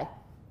 Okay.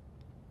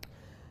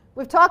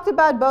 We've talked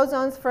about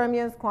bosons,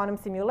 fermions, quantum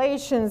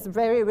simulations,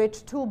 very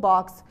rich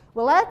toolbox.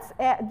 Well, let's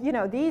add, you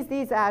know,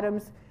 these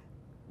atoms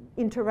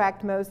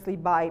interact mostly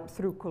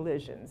through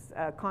collisions,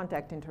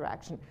 contact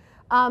interaction.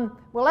 Well,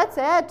 let's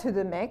add to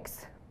the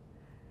mix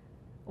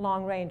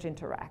long-range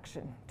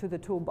interaction to the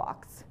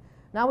toolbox.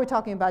 Now we're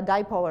talking about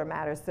dipolar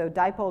matter, so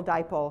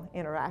dipole-dipole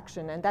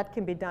interaction, and that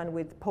can be done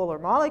with polar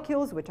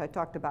molecules, which I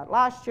talked about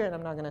last year, and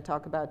I'm not going to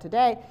talk about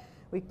today.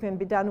 It can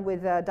be done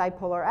with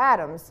dipolar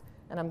atoms,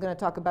 and I'm going to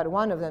talk about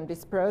one of them,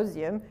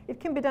 dysprosium. It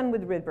can be done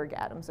with Rydberg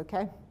atoms,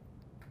 okay?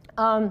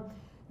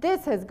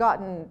 This has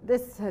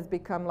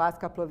become, last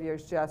couple of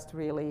years, just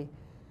really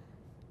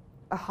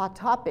a hot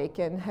topic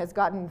and has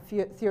gotten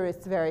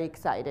theorists very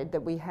excited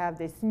that we have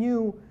this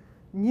new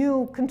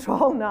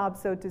control knob,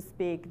 so to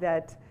speak,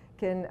 that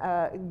can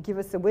give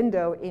us a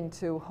window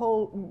into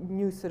whole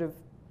new sort of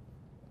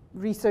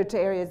research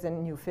areas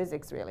and new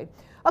physics, really.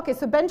 Okay,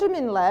 so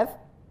Benjamin Lev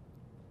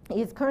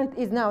is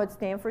now at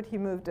Stanford. He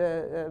moved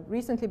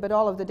recently, but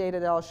all of the data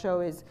that I'll show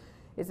is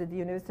at the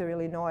University of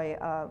Illinois,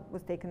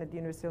 was taken at the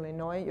University of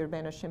Illinois,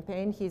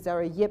 Urbana-Champaign. He's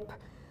our YIP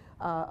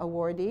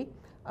awardee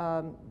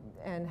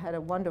and had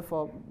a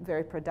wonderful,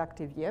 very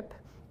productive YIP.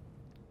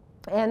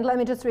 And let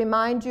me just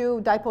remind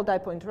you,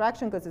 dipole-dipole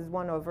interaction, because it's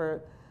 1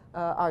 over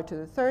r to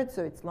the 3rd,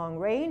 so it's long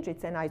range,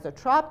 it's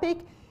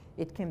anisotropic.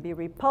 It can be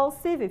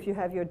repulsive if you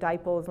have your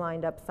dipoles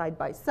lined up side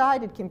by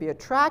side. It can be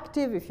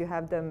attractive if you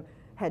have them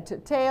head to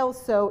tail.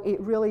 So it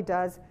really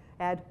does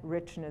add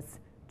richness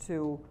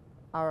to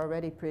our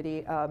already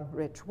pretty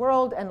rich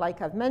world. And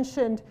like I've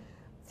mentioned,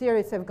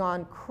 theorists have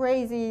gone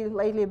crazy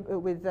lately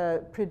with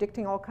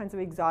predicting all kinds of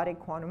exotic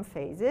quantum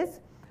phases,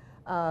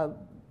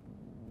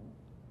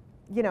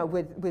 you know,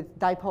 with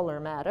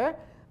dipolar matter,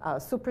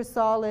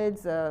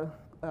 supersolids,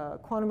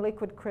 quantum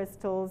liquid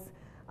crystals,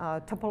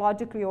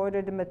 topologically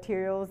ordered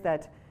materials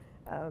that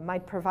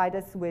might provide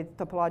us with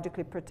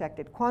topologically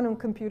protected quantum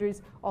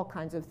computers, all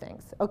kinds of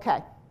things. Okay,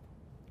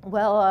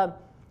 well,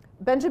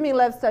 Benjamin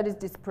Lev studies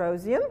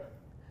dysprosium,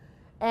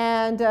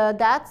 and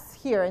that's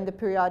here in the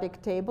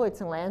periodic table.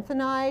 It's a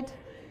lanthanide,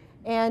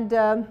 and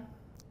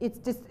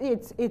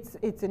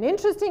it's an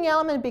interesting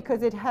element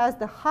because it has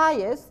the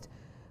highest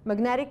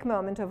magnetic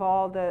moment of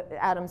all the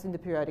atoms in the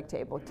periodic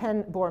table,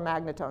 10 Bohr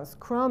magnetons.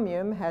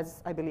 Chromium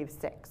has, I believe,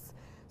 6. So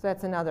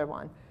that's another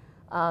one.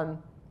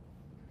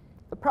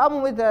 The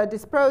problem with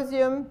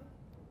dysprosium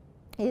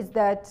is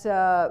that,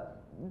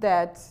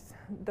 that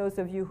those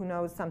of you who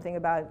know something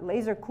about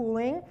laser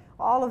cooling,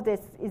 all of this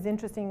is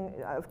interesting,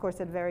 of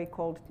course, at very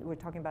cold, we're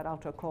talking about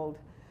ultra cold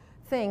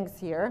things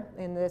here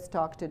in this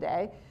talk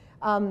today.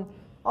 All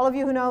of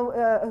you who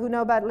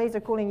know about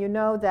laser cooling, you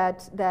know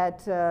that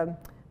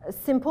a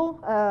simple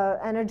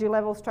energy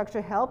level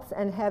structure helps,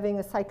 and having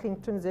a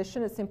cycling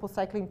transition, a simple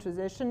cycling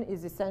transition,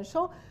 is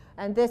essential.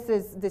 And this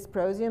is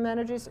dysprosium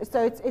energy,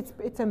 so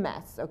it's a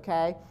mess.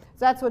 Okay, so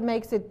that's what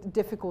makes it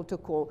difficult to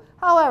cool.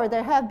 However,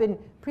 there has been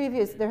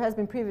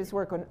previous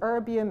work on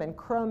erbium and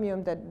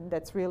chromium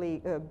that's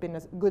really been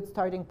a good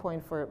starting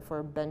point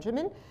for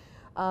Benjamin.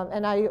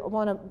 And I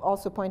want to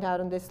also point out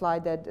on this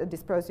slide that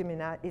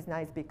dysprosium is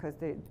nice because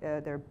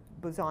they're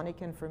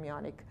bosonic and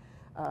fermionic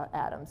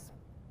atoms.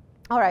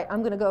 All right,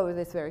 I'm going to go over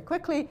this very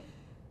quickly.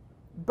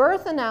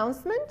 Birth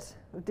announcement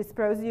of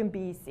dysprosium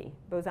BEC,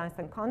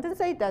 Bose-Einstein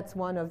condensate. That's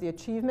one of the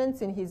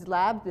achievements in his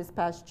lab this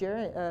past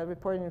year,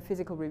 reported in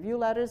Physical Review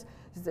Letters.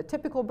 This is a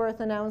typical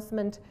birth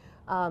announcement.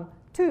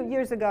 2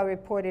 years ago,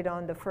 reported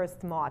on the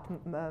first MOT,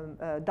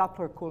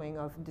 Doppler cooling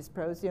of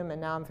dysprosium,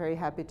 and now I'm very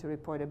happy to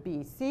report a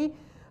BEC.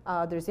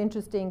 There's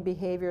interesting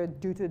behavior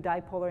due to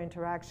dipolar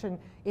interaction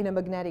in a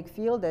magnetic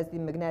field as the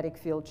magnetic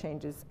field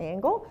changes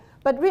angle.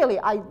 But really,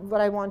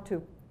 what I want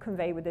to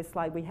convey with this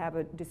slide, we have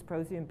a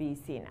dysprosium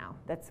BEC now.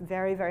 That's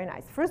very, very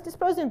nice. First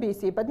dysprosium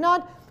BEC, but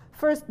not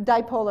first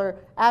dipolar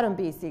atom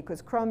BEC,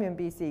 because chromium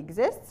BEC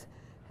exists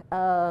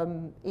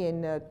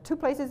in 2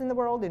 places in the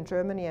world, in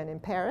Germany and in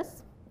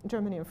Paris,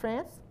 Germany and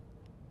France.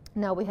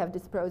 Now we have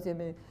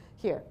dysprosium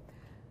here.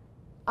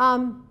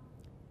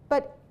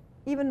 But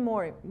even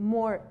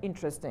more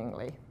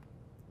interestingly,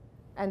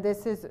 and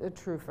this is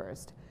true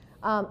first,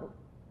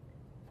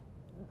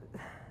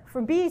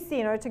 for BEC,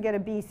 in order to get a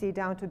BEC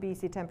down to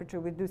BEC temperature,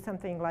 we do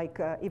something like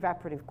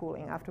evaporative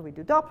cooling. After we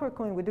do Doppler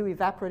cooling, we do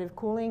evaporative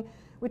cooling,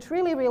 which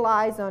really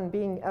relies on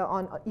being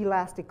on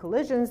elastic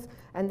collisions,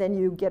 and then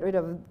you get rid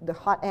of the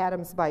hot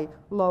atoms by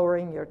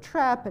lowering your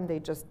trap, and they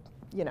just,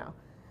 you know,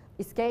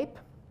 escape.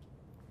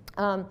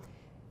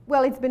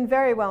 Well, it's been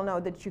very well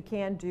known that you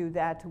can't do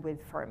that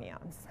with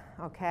fermions.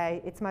 Okay,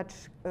 it's much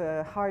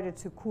harder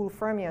to cool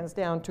fermions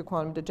down to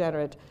quantum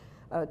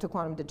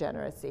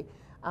degeneracy.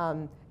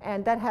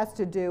 And that has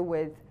to do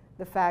with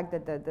the fact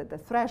that the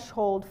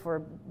threshold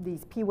for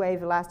these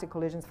p-wave elastic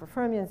collisions for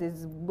fermions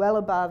is well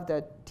above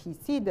the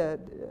TC, the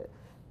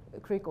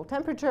critical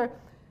temperature.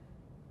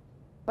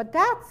 But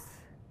that's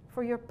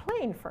for your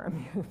plane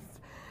fermions.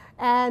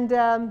 And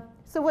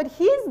so what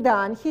he's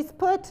done, he's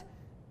put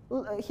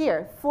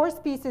here 4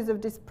 species of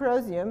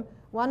dysprosium.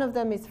 One of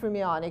them is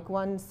fermionic,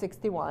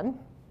 161.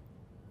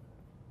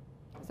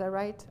 Is that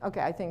right?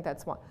 Okay, I think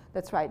that's one.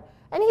 That's right.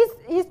 And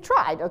he's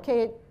tried,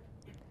 okay,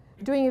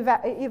 doing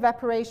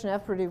evaporation,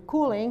 evaporative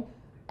cooling,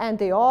 and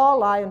they all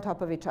lie on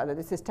top of each other.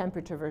 This is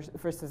temperature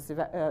versus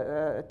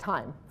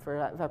time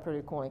for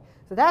evaporative cooling.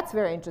 So that's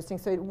very interesting.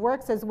 So it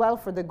works as well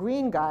for the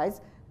green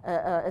guys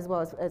as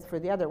well as for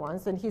the other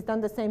ones. And he's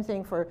done the same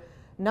thing for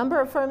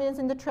number of fermions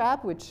in the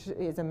trap, which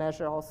is a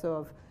measure also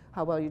of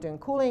how well you're doing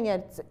cooling.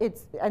 And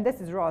this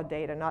is raw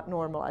data, not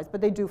normalized,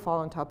 but they do fall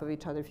on top of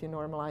each other if you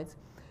normalize.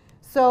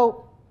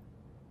 So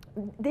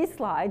these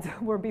slides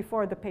were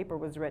before the paper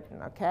was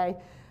written, okay?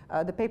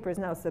 The paper is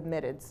now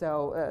submitted,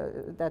 so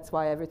that's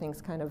why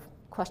everything's kind of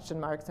question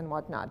marks and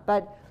whatnot.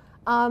 But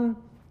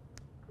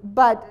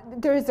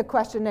there is a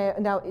question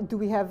now: do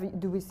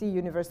we see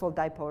universal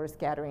dipolar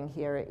scattering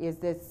here? Is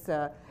this?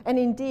 And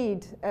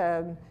indeed,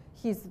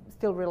 he's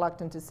still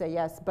reluctant to say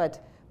yes. But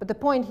the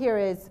point here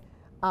is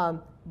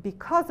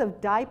because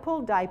of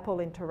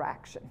dipole-dipole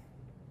interaction,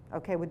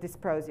 okay, with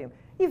dysprosium,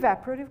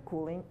 evaporative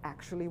cooling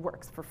actually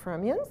works for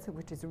fermions,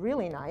 which is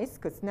really nice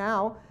because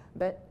now.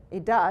 But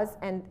it does,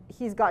 and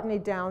he's gotten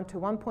it down to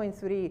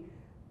 1.3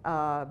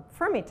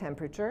 Fermi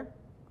temperature.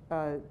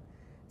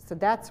 So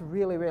that's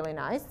really, really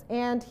nice.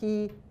 And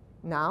he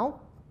now,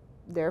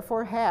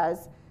 therefore,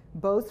 has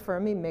both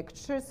Fermi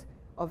mixtures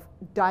of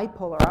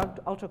dipolar,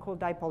 ultra-cold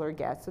dipolar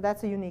gas. So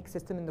that's a unique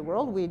system in the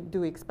world. We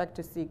do expect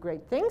to see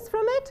great things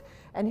from it.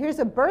 And here's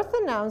a birth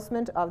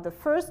announcement of the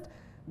first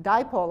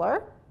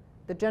dipolar,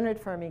 degenerate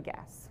Fermi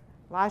gas.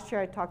 Last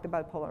year, I talked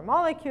about polar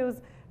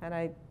molecules, and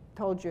I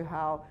told you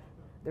how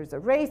there's a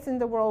race in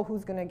the world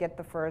who's going to get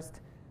the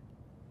first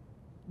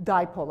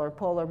dipolar,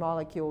 polar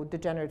molecule,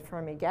 degenerate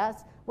Fermi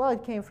gas? Well,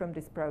 it came from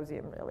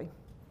dysprosium, really.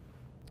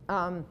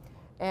 I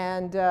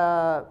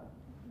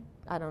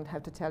don't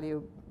have to tell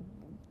you,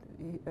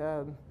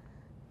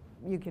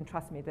 you can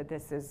trust me that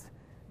this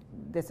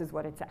is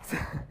what it says.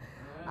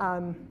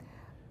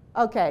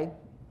 Okay,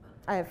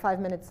 I have 5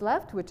 minutes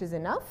left, which is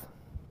enough.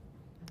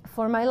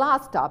 For my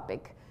last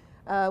topic,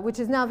 which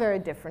is now very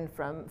different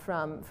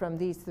from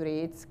these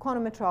three, it's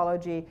quantum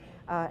metrology,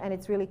 and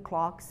it's really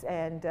clocks.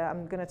 And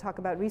I'm going to talk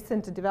about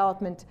recent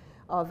development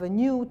of a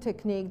new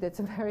technique that's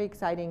very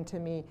exciting to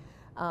me,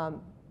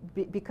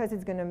 because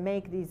it's going to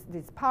make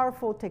these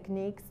powerful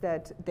techniques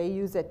that they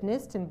use at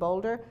NIST in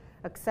Boulder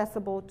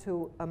accessible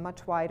to a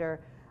much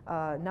wider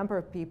number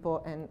of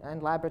people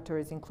and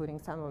laboratories, including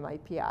some of my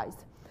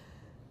PIs.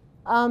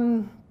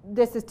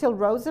 This is Till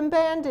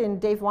Rosenband in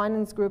Dave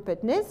Winan's group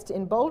at NIST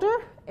in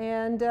Boulder.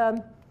 And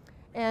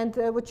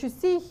what you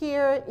see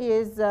here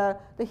is the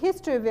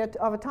history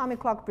of atomic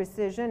clock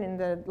precision in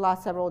the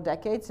last several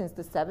decades, since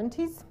the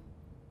 70s.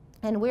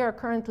 And we are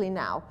currently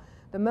now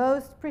the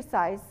most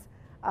precise,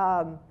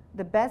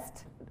 the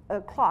best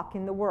clock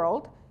in the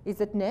world is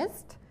at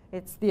NIST.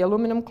 It's the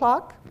aluminum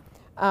clock,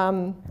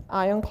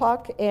 ion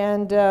clock.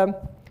 And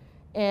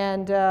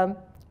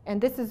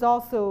this is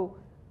also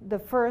the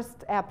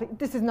first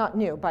this is not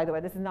new, by the way.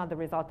 This is not the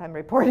result I'm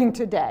reporting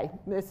today.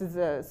 This is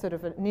a sort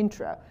of an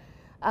intro.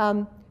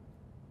 And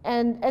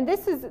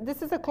this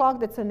is a clock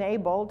that's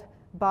enabled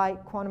by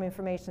quantum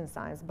information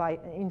science, by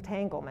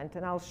entanglement,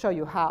 and I'll show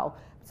you how.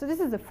 So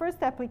this is the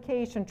first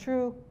application,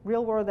 true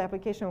real-world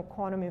application of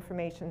quantum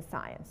information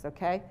science,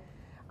 okay?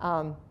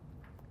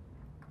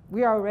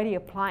 We are already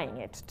applying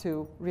it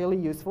to really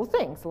useful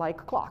things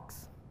like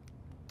clocks.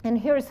 And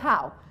here's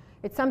how.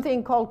 It's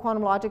something called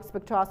quantum logic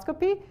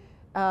spectroscopy.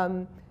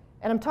 And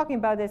I'm talking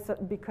about this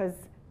because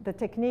the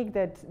technique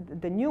that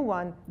the new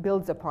one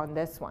builds upon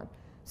this one.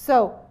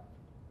 So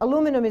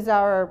aluminum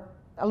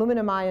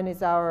ion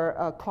is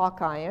our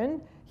clock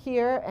ion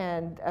here,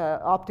 and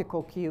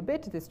optical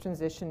qubit. This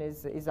transition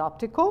is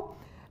optical,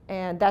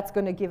 and that's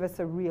going to give us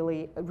a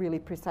really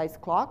precise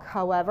clock.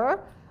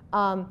 However,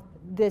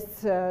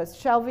 this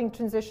shelving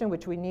transition,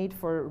 which we need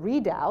for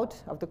readout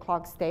of the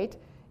clock state,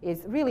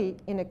 is really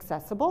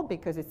inaccessible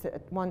because it's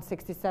at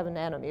 167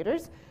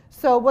 nanometers.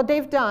 So what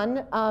they've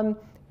done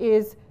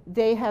is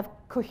they have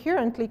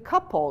coherently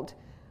coupled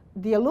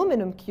the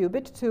aluminum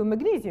qubit to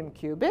magnesium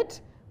qubit,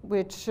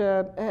 which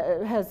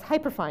has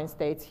hyperfine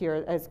states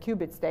here as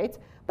qubit states,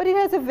 but it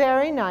has a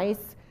very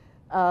nice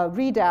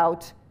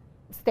readout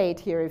state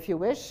here, if you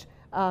wish.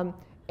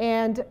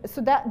 And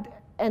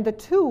the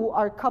two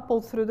are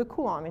coupled through the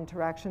Coulomb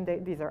interaction.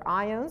 These are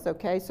ions,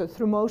 okay, so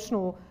through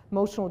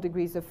motional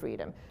degrees of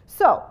freedom.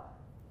 So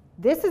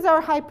this is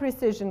our high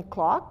precision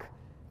clock,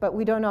 but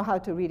we don't know how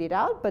to read it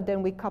out, but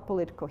then we couple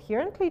it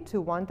coherently to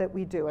one that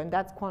we do, and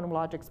that's quantum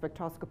logic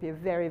spectroscopy, a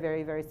very,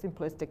 very, very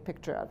simplistic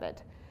picture of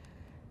it.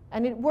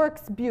 And it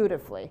works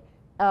beautifully.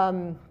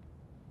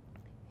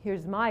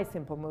 Here's my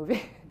simple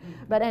movie.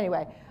 But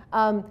anyway,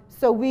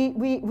 so we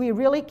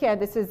really can.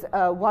 This is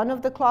one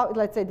of the clock.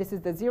 Let's say this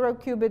is the 0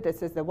 qubit.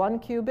 This is the 1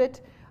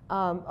 qubit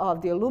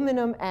of the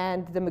aluminum,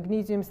 and the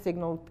magnesium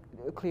signal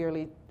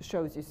clearly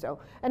shows you so.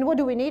 And what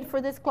do we need for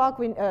this clock?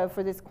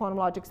 For this quantum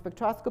logic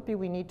spectroscopy,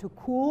 we need to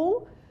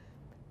cool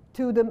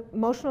to the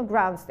motional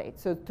ground state.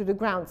 So to the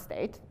ground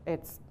state,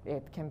 it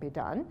can be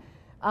done.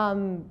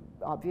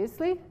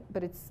 Obviously,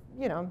 but it's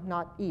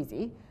not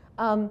easy.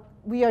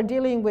 We are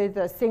dealing with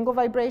a single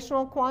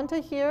vibrational quanta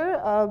here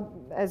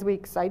as we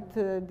excite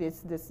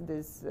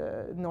this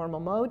normal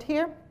mode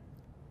here.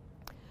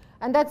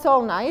 And that's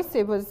all nice.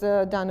 It was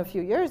done a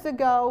few years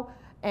ago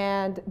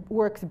and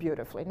works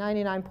beautifully,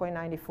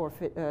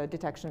 99.94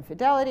 detection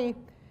fidelity.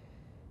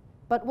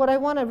 But what I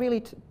want to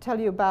really tell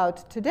you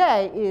about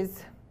today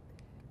is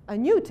a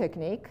new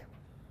technique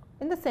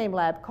in the same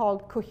lab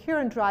called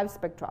coherent drive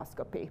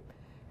spectroscopy.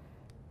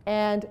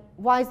 And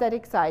why is that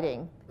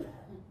exciting?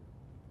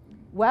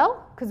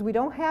 Well, because we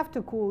don't have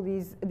to cool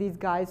these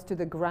guys to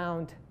the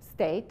ground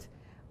state.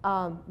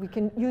 We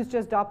can use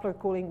just Doppler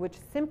cooling, which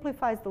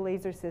simplifies the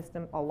laser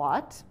system a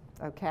lot,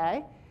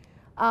 okay?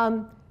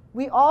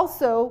 We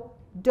also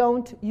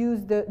don't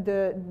use we're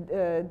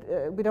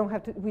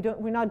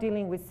not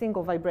dealing with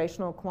single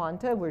vibrational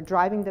quanta. We're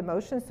driving the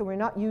motion, so we're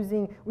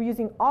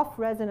using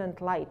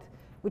off-resonant light,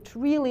 which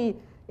really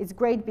is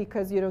great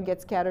because you don't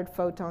get scattered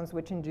photons,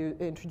 which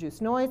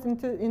introduce noise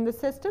in the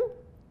system.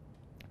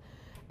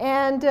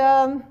 And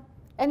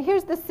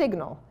here's the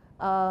signal.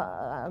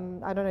 I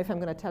don't know if I'm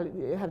going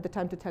to have the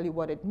time to tell you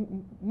what it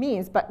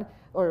means,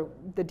 or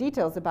the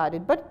details about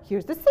it. But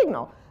here's the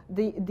signal.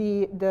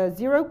 The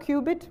 0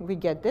 qubit, we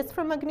get this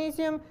from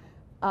magnesium.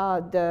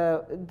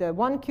 The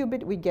 1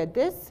 qubit, we get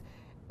this.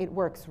 It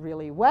works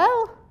really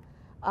well.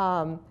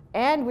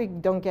 And we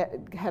don't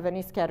have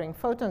any scattering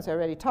photons. I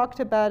already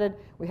talked about it.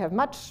 We have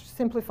much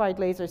simplified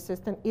laser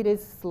system. It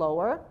is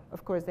slower.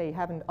 Of course, they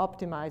haven't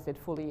optimized it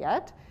fully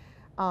yet.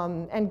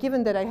 And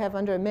given that I have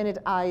under a minute,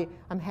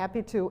 I'm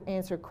happy to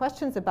answer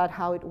questions about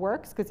how it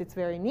works, because it's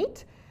very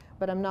neat.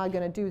 but I'm not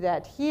going to do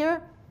that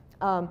here.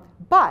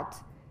 But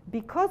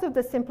because of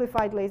the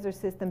simplified laser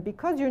system,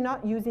 because you're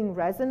not using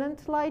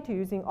resonant light, you're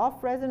using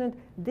off-resonant,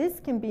 this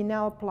can be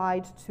now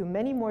applied to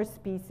many more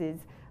species.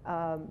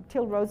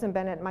 Till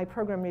Rosenbennett, my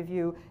program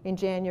review in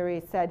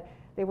January, said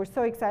they were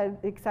so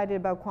excited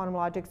about quantum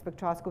logic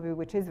spectroscopy,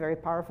 which is very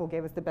powerful,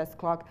 gave us the best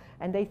clock,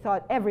 and they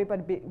thought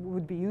everybody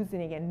would be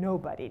using it, and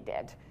nobody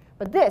did.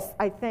 But this,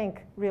 I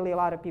think, really a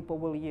lot of people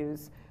will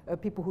use,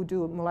 people who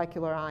do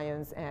molecular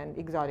ions and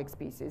exotic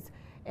species.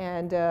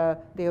 And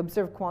they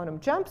observe quantum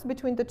jumps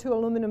between the two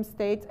aluminum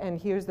states, and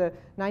here's the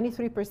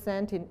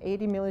 93% in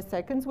 80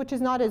 milliseconds, which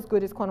is not as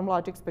good as quantum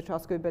logic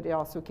spectroscopy, but it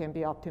also can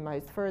be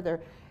optimized further.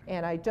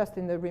 And I just,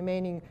 in the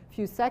remaining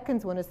few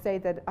seconds, want to say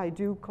that I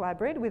do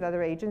collaborate with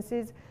other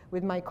agencies,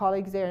 with my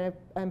colleagues there, and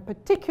I'm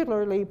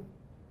particularly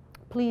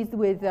pleased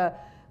with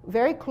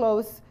very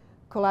close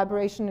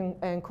collaboration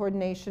and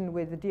coordination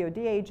with the DoD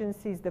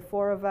agencies. The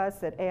four of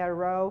us at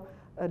ARO,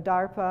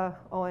 DARPA,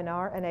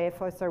 ONR, and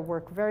AFOSR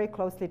work very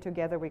closely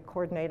together. We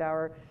coordinate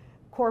our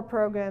core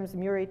programs,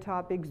 Muri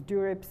topics,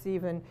 DURIPS,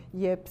 even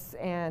YIPS,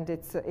 and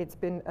it's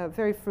been a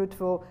very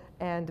fruitful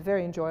and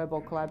very enjoyable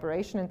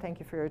collaboration, and thank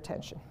you for your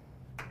attention.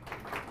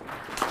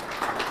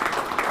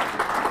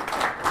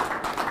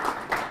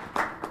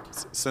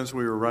 Since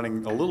we were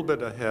running a little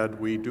bit ahead,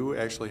 we do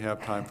actually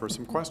have time for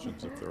some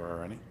questions, if there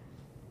are any.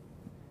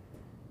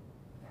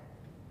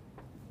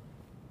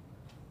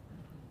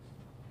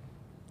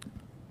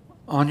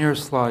 On your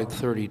slide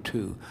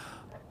 32,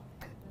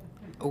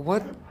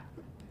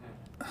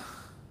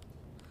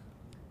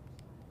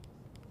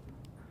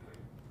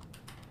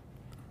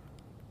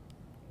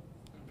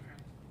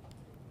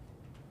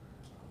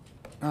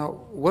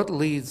 what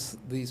leads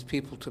these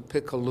people to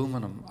pick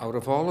aluminum? Out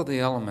of all of the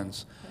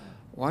elements,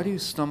 why do you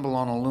stumble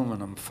on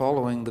aluminum?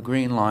 Following the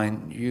green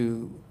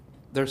line,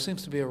 there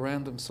seems to be a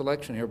random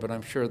selection here, but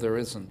I'm sure there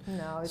isn't.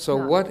 No, it's so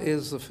not. What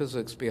is the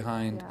physics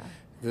behind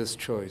this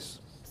choice?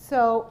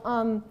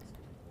 So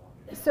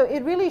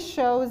it really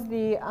shows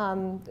the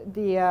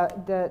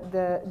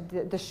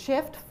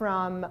shift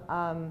from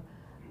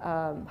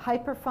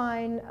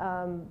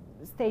hyperfine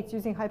states,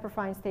 using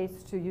hyperfine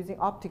states, to using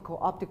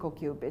optical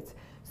qubits.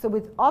 So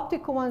with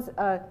optical ones,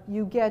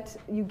 you get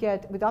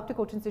with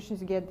optical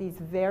transitions, you get these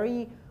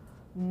very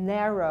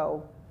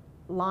narrow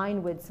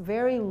line widths,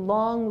 very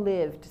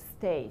long-lived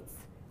states,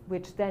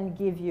 which then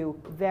give you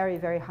very,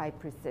 very high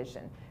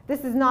precision.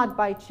 This is not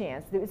by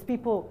chance.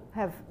 People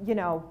have,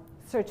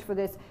 searched for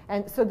this,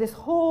 and so this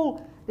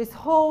whole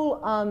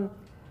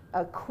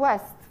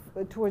quest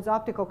towards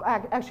optical.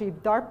 Actually,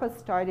 DARPA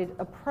started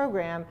a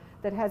program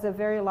that has a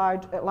very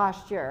large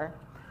last year,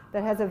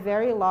 that has a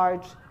very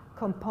large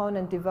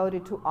component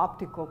devoted to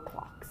optical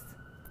clocks.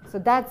 So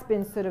that's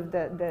been sort of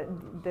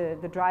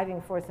the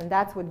driving force, and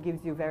that's what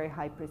gives you very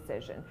high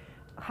precision.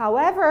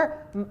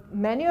 However,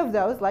 many of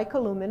those, like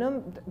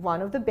aluminum,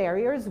 one of the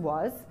barriers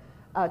was,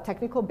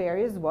 technical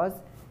barriers was,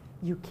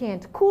 you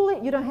can't cool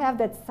it. You don't have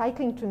that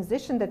cycling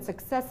transition that's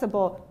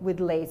accessible with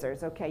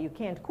lasers. Okay, you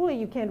can't cool it.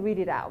 You can't read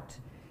it out.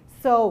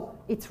 So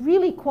it's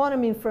really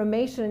quantum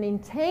information and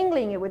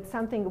entangling it with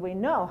something we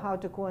know how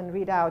to cool and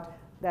read out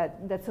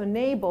that's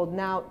enabled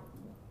now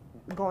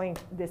going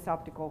this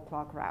optical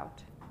clock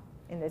route,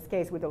 in this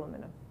case with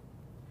aluminum.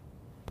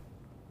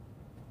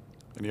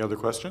 Any other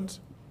questions?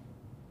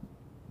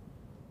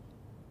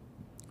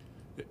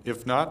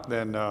 If not,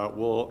 then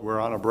we're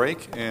on a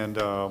break, and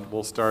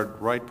we'll start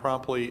right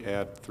promptly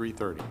at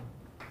 3:30.